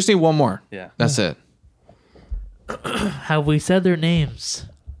 Yeah. so you just need one more. Yeah. That's it. Have we said their names?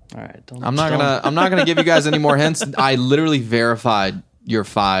 All right. I'm not gonna give you guys any more hints. I literally verified your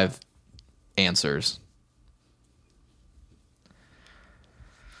 5 answers.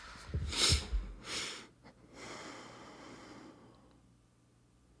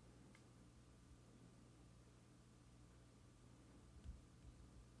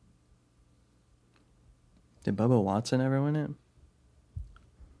 Did Bubba Watson ever win it?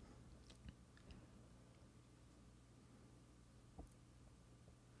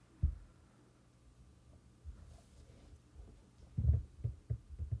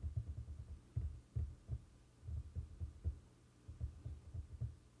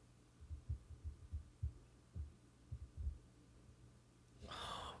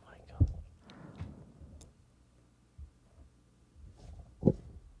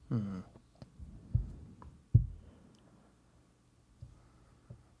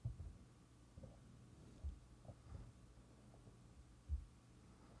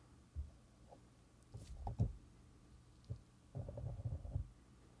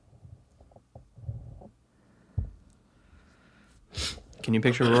 Can you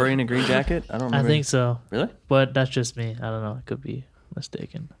picture Rory in a green jacket? I don't I remember. think so, Really? but that's just me. I don't know. I could be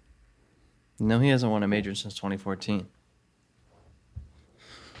mistaken. No, he hasn't won a major since 2014.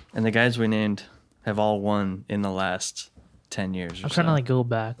 And the guys we named have all won in the last 10 years or I'm so. trying to like go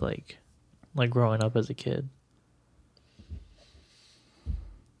back, like growing up as a kid.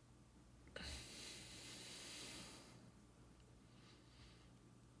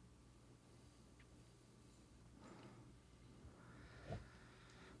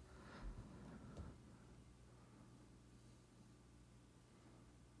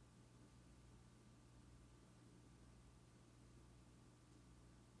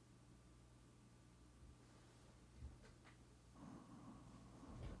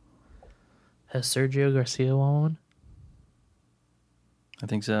 Has Sergio Garcia won one? I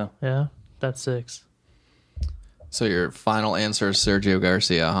think so. Yeah, that's 6. So your final answer is Sergio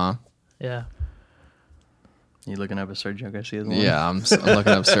Garcia, huh? Yeah. You looking up at Sergio Garcia's one? Yeah, I'm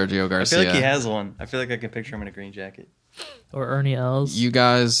looking up Sergio I Garcia. feel like he has one. I feel like I can picture him in a green jacket. Or Ernie Els. You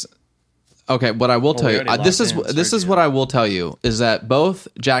guys, okay. What I will tell we you, already this locked is in this is Sergio. what I will tell you is that both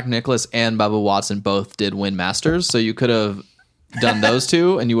Jack Nicklaus and Bubba Watson both did win Masters, so you could have done those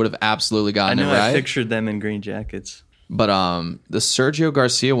two, and you would have absolutely I gotten know it right. I pictured them in green jackets. But the Sergio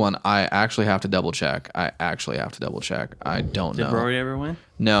Garcia one, I actually have to double check. I don't Did know. Rory ever win?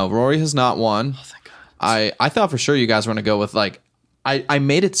 No, Rory has not won. Oh, thank God. I thought for sure you guys were going to go with like I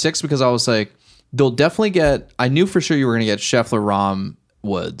made it 6 because I was like they'll definitely get. I knew for sure you were going to get Scheffler, Rahm,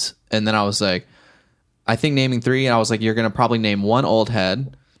 Woods, and then I was like, I think naming 3, and I was like, you're going to probably name one old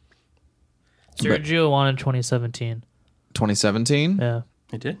head. Sergio won in 2017. 2017. Yeah.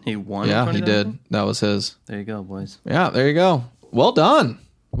 He did? He won? Yeah, in he 2017? did. That was his. There you go, boys. Yeah, there you go. Well done.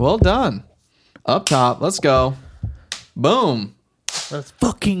 Well done. Up top. Let's go. Boom. Let's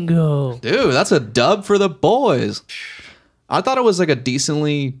fucking go. Dude, that's a dub for the boys. I thought it was like a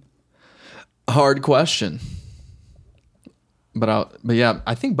decently hard question. But yeah,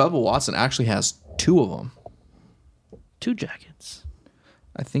 I think Bubba Watson actually has 2 of them. 2 jackets.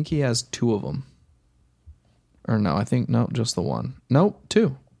 I think he has 2 of them. Or no, just the one. Nope,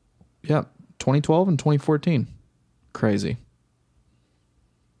 2. Yep, 2012 and 2014. Crazy.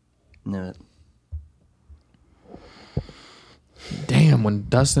 Knew it. Damn, when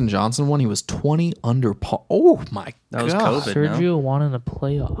Dustin Johnson won, he was 20 under par. Oh my That was God. COVID. Sergio won in a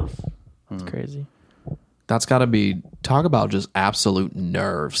playoff. That's crazy. That's got to be, talk about just absolute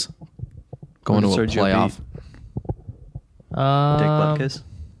nerves. Going to When a did Sergio playoff. Dick Butkus?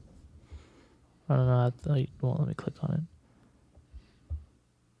 I don't know. It won't let me click on it.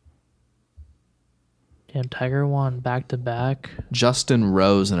 Damn, Tiger won back to back. Justin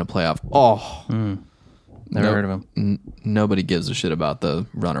Rose in a playoff. Oh, Never No. heard of him. nobody gives a shit about the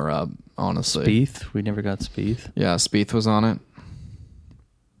runner-up, honestly. Spieth? We never got Spieth. Yeah, Spieth was on it.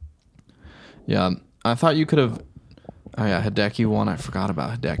 Yeah, I thought you could have. Oh yeah, Hideki won. I forgot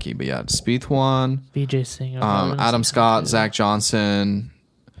about Hideki, but yeah, Spieth won. BJ Singh. Adam Scott, Zach Johnson,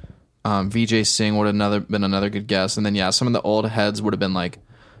 VJ Singh would have been another good guess, and then yeah, some of the old heads would have been like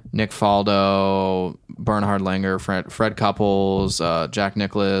Nick Faldo, Bernhard Langer, Fred Couples, Jack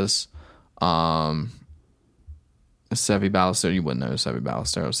Nicklaus, Seve Ballesteros. You wouldn't know who Seve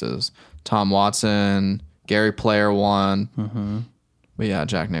Ballesteros is. Tom Watson, Gary Player won. Mm-hmm. But yeah,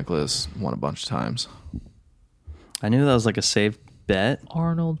 Jack Nicklaus won a bunch of times. I knew that was like a safe bet.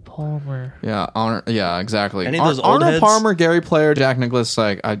 Arnold Palmer. Yeah, exactly. Any of those old Arnold heads? Palmer, Gary Player, Jack Nicklaus.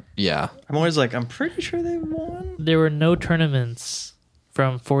 Yeah. I'm always like, I'm pretty sure they won. There were no tournaments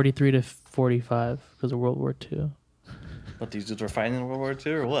from 43 to 45 because of World War II. What, these dudes were fighting in World War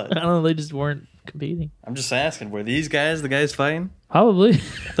II or I what? don't know. They just weren't competing. I'm just asking, were these guys the guys fighting? Probably.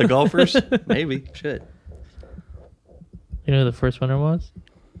 The golfers? Maybe. Shit. You know who the first winner was?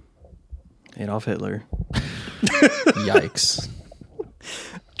 Adolf Hitler. Yikes.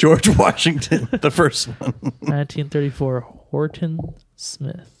 George Washington, the first one. 1934. Horton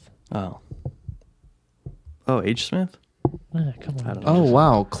Smith. Oh, H. Smith? Yeah, come on. I don't know. Oh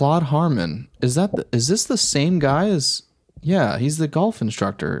wow, Claude Harmon. Is this the same guy as? Yeah, he's the golf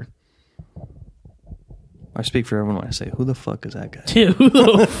instructor. I speak for everyone when I say, who the fuck is that guy? Dude, who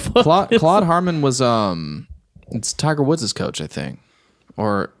the fuck? Claude Harmon was it's Tiger Woods' coach, I think,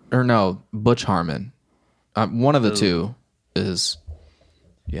 or no, Butch Harmon. One of the two is,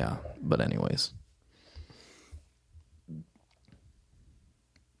 yeah. But anyways,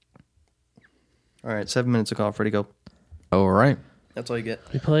 All right, 7 minutes of golf. Ready to go. all right. That's all you get.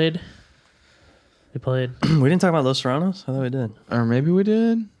 We played. We didn't talk about Los Serranos? I thought we did. Or maybe we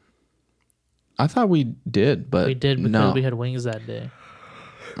did. I thought we did, but We did because no. we had wings that day.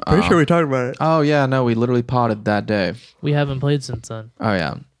 Pretty sure we talked about it. Oh yeah, no, we literally potted that day. We haven't played since then. Oh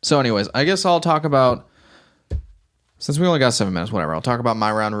yeah. So anyways, I guess I'll talk about, since we only got 7 minutes, whatever. I'll talk about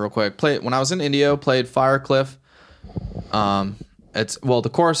my round real quick. When I was in Indio, played Firecliff. The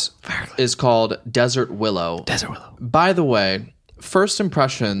course is called Desert Willow. Desert Willow. By the way, first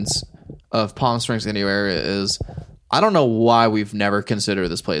impressions of Palm Springs, Indio area is, I don't know why we've never considered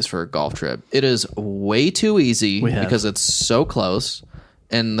this place for a golf trip. It is way too easy We have. because it's so close,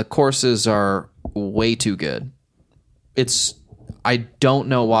 and the courses are way too good. I don't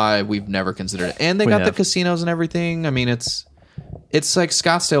know why we've never considered it. And they got the have. casinos and everything. I mean, it's like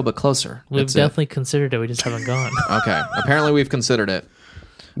Scottsdale, but closer. We've That's it. definitely considered it. We just haven't gone. Okay. Apparently we've considered it.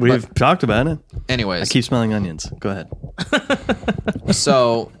 We've talked about it. Anyways. I keep smelling onions. Go ahead.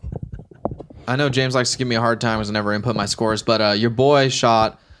 So I know James likes to give me a hard time because I never input my scores, but your boy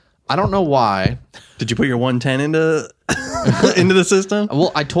shot, I don't know why. Did you put your 110 into into the system?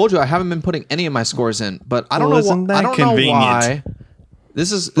 Well, I told you I haven't been putting any of my scores in, but I don't Well, know. isn't that I don't know convenient? why.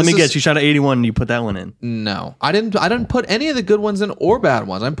 This is. Let me guess. You shot an 81 and you put that one in. No, I didn't. I didn't put any of the good ones in or bad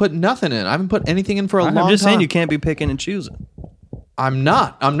ones. I put nothing in. I haven't put anything in for a long time. I'm just saying you can't be picking and choosing. I'm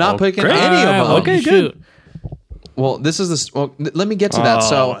not. I'm not picking great. any of them. Well, Okay, you good. shoot. Well, this is this. Well, let me get to that.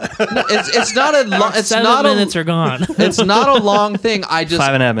 So, no, it's not a long. It's 7 not minutes a. are gone. It's not a long thing. I just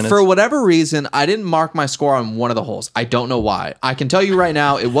 5.5 minutes. for whatever reason I didn't mark my score on one of the holes. I don't know why. I can tell you right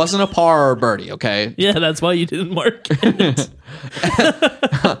now, it wasn't a par or a birdie. Okay. Yeah, that's why you didn't mark it.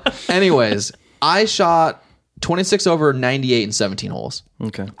 Anyways, I shot 26 over 98 in 17 holes.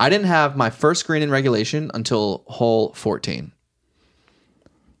 Okay. I didn't have my first green in regulation until hole 14.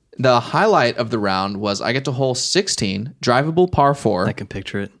 The highlight of the round was I get to hole 16, drivable par 4. I can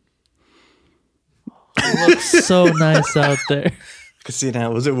picture it. It looks so nice out there. I can see it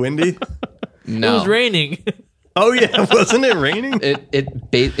now. Was it windy? No, It was raining. Oh yeah, wasn't it raining?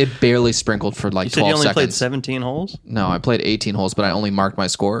 It barely sprinkled for like You said 12 you only played seconds. 17 holes? No, I played 18 holes, but I only marked my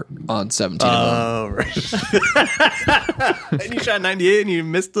score on 17 of them. Oh, right. And you shot 98 and you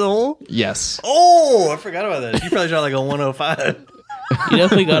missed the hole? Yes. Oh, I forgot about that. You probably shot like a 105. You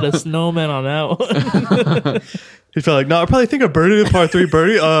definitely got a snowman on that one. He's probably like, no, I probably think a birdie, par 3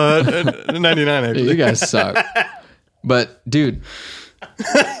 birdie, 99 actually. You guys suck. But dude,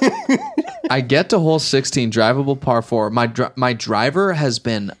 I get to hole 16, drivable par 4. My driver has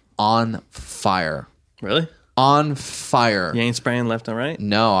been on fire. Really? On fire. You ain't spraying left and right?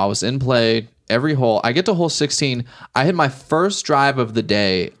 No, I was in play every hole. I get to hole 16. I hit my first drive of the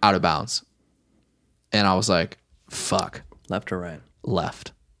day out of bounds. And I was like, fuck, Left or right?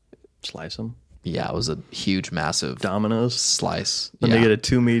 left. Slice them. Yeah, it was a huge, massive Dominoes. slice. Then Yeah. they get a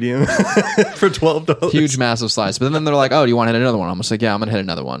 2 medium for $12. Huge, massive slice. But then they're like, oh, do you want to hit another one? I'm just like, yeah, I'm going to hit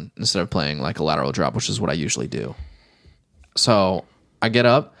another one instead of playing like a lateral drop, which is what I usually do. So I get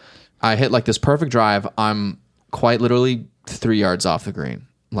up. I hit like this perfect drive. I'm quite literally 3 yards off the green.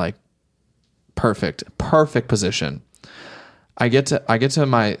 Like perfect position. I get to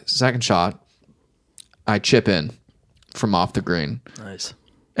my second shot. I chip in from off the green. Nice.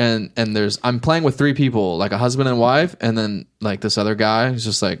 And I'm playing with 3 people, like a husband and wife, and then like this other guy who's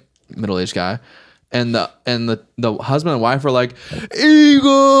just like middle-aged guy. And the husband and wife were like,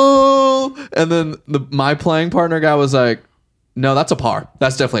 eagle. And then my playing partner guy was like, no, that's a par.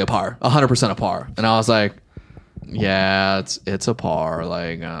 That's definitely a par. 100% a par. And I was like, yeah, it's a par,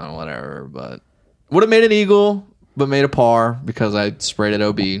 like whatever, but would have made an eagle, but made a par because I sprayed it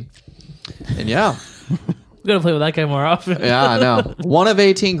OB. And yeah. We gotta play with that guy more often. Yeah, I know. 1 of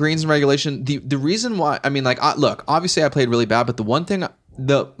 18 greens in regulation. The reason why, I mean, like, look, obviously I played really bad, but the one thing,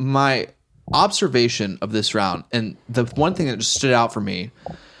 my observation of this round, and the one thing that just stood out for me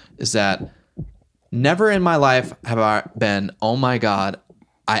is that never in my life have I been, oh my God,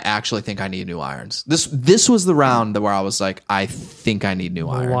 I actually think I need new irons. This was the round where I was like, I think I need new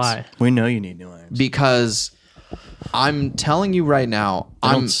irons. Why? We know you need new irons. Because I'm telling you right now, They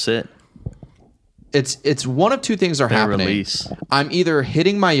don't sit. It's one of two things are They happening. release. I'm either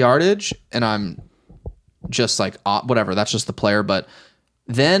hitting my yardage and I'm just like whatever, that's just the player, but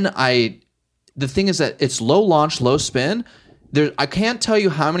then the thing is that it's low launch, low spin. I can't tell you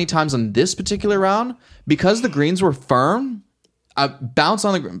how many times on this particular round, because the greens were firm, I bounce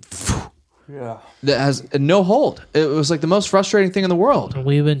on the green. Yeah. That has no hold. It was like the most frustrating thing in the world.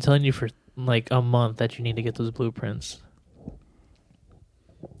 We've been telling you for like a month that you need to get those blueprints.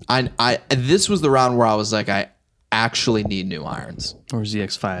 This was the round where I was like, I actually need new irons. Or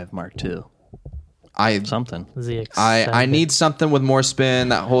ZX5 Mark II. Something. ZX. I need something with more spin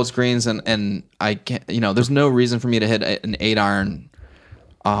that holds greens, and I can't. There's no reason for me to hit an 8-iron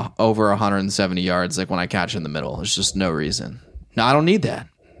over 170 yards like when I catch in the middle. There's just no reason. No, I don't need that.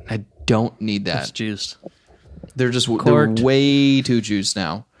 I don't need that. It's juiced. They're Corked. way too juiced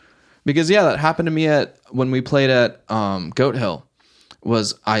now. Because yeah, that happened to me when we played at Goat Hill.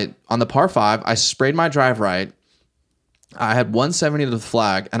 On the par 5, I sprayed my drive right. I had 170 to the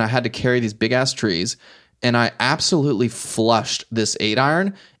flag, and I had to carry these big ass trees, and I absolutely flushed this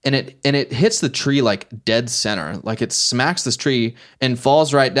 8-iron, and it hits the tree like dead center, like it smacks this tree and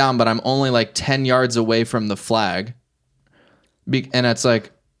falls right down. But I'm only like 10 yards away from the flag, and it's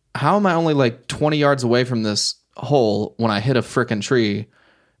like, how am I only like 20 yards away from this hole when I hit a frickin' tree?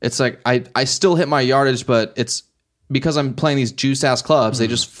 It's like I still hit my yardage, but it's because I'm playing these juiced ass clubs, they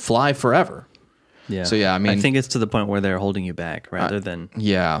just fly forever. Yeah. So, yeah, I mean- I think it's to the point where they're holding you back rather than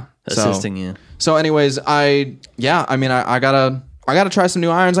Yeah. assisting you. So anyways, I gotta try some new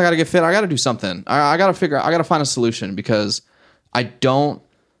irons. I gotta get fit. I gotta do something. I gotta find a solution, because I don't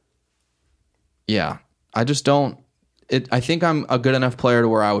yeah, I just don't. I think I'm a good enough player to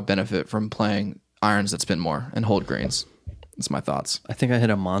where I would benefit from playing irons that spin more and hold greens. That's my thoughts. I think I hit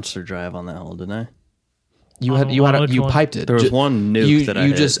a monster drive on that hole, didn't I? You On which one? piped it. There was one nuke that I you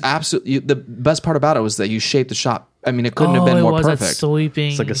hit. just absolutely. The best part about it was that you shaped the shot. I mean, it couldn't have been it more was that perfect.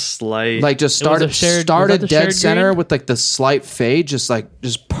 sweeping. It's like a slight. Like just It was started a shared- was that started the dead shared center green? with like the slight fade, just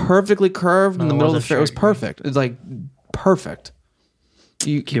perfectly curved in No, the it middle of the wasn't fair. It was shared green. perfect. It's like perfect.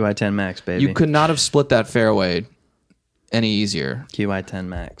 QI10 Max, baby. You could not have split that fairway any easier. QI10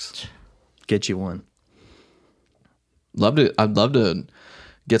 Max. Get you one. I'd love to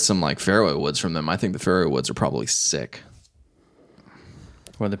get some like fairway woods from them. I think the fairway woods are probably sick.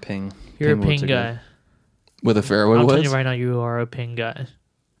 Or the ping. You're a woods ping are guy. good. With a fairway I'm telling woods, you right now, you are a ping guy.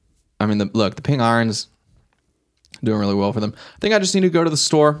 I mean, the ping irons doing really well for them. I think I just need to go to the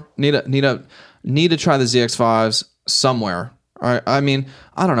store. Need to try the ZX5s somewhere. I mean,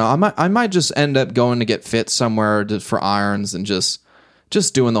 I don't know. I might just end up going to get fit somewhere for irons and just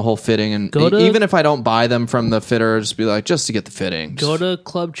doing the whole fitting. And even if I don't buy them from the fitter, just be like, just to get the fitting. Go to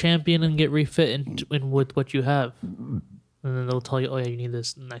Club Champion and get refit in with what you have, and then they'll tell you, "Oh yeah, you need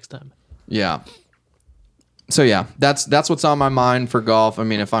this next time." Yeah. So yeah, that's what's on my mind for golf. I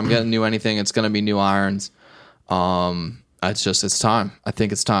mean, if I'm getting new anything, it's going to be new irons. It's time. I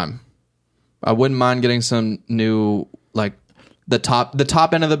think it's time. I wouldn't mind getting some new, like the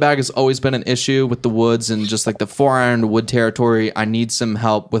top end of the bag has always been an issue with the woods and just like the 4-iron wood territory. I need some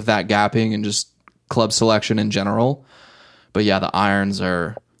help with that gapping and just club selection in general. But yeah, the irons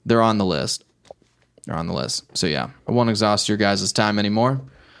they're on the list. They're on the list. So yeah, I won't exhaust your guys' time anymore.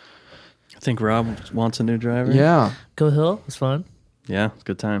 I think Rob wants a new driver. Yeah. Go Hill, it's fun. Yeah, it's a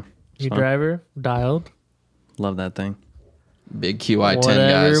good time. It's Your fun. driver dialed. Love that thing. Big QI10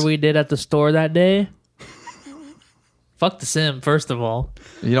 Whatever guys. we did at the store that day. Fuck the sim, first of all.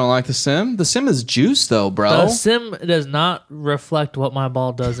 You don't like the sim? The sim is juice though, bro. The sim does not reflect what my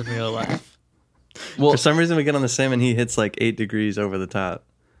ball does in real life. Well, For some reason, we get on the sim and he hits like 8 degrees over the top.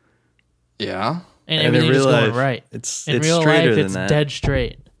 yeah. And in everything's just real going life, right. it's In real straighter life, than it's that. dead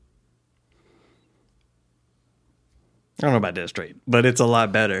straight. I don't know about dead straight, but it's a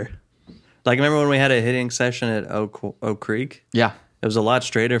lot better. Like, remember when we had a hitting session at Oak Creek? Yeah. It was a lot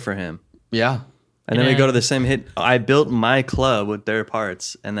straighter for him. Yeah. And then we Yeah. go to the same hit. I built my club with their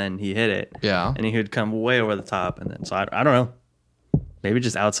parts, and then he hit it. Yeah. And he would come way over the top. And then, so I don't know. Maybe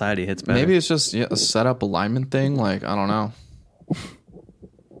just outside he hits better. Maybe it's just a setup alignment thing. Like, I don't know.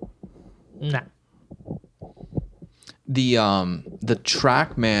 Nah. The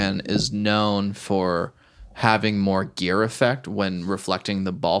TrackMan is known for having more gear effect when reflecting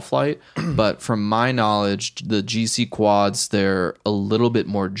the ball flight, but from my knowledge, the GC quads, they're a little bit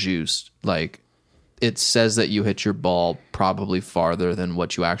more juiced. Like, it says that you hit your ball probably farther than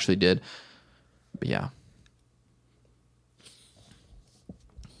what you actually did. But yeah.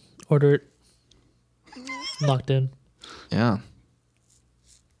 Order it. Locked in. Yeah.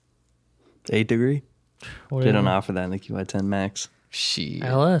 8 degree? What They don't offer that in the QI10 Max. Shit.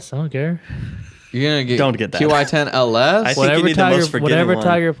 LS, I don't care. You're gonna get Don't get that. QI10 LS? I think you need the most forgiving Whatever one.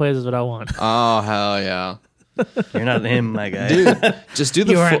 Tiger plays is what I want. Oh hell yeah. You're not him, my guy. Dude, just do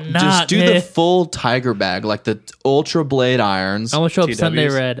the You are just not do the me. full Tiger bag, like the Ultra Blade irons. I'm gonna show up TWs. Sunday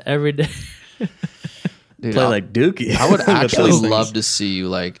red every day. Dude, Play like Dookie. I would with actually those things. love to see you,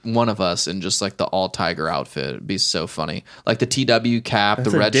 like one of us in just like the all Tiger outfit. It'd be so funny. Like the TW cap, That's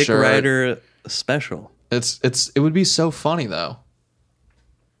the a red Dick shirt. Rider special. It would be so funny though.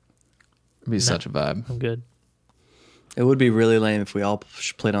 It'd be such a vibe. I'm good. It would be really lame if we all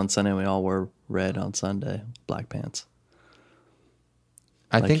played on Sunday and we all wore red on Sunday, black pants.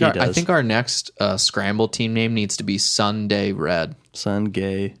 I Like think he I does. think our next scramble team name needs to be Sunday Red. Sun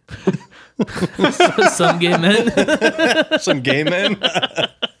gay. Some gay men. Some gay men.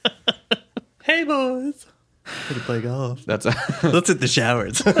 Hey boys. Gonna play golf. That's Let's hit the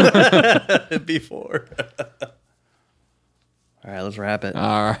showers. Before. All right, let's wrap it.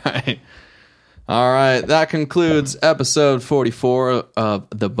 All right. All right. That concludes episode 44 of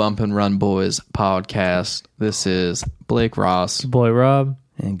the Bump and Run Boys podcast. This is Blake Ross. Boy Rob.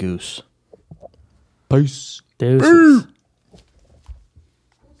 And Goose. Peace. Deuces.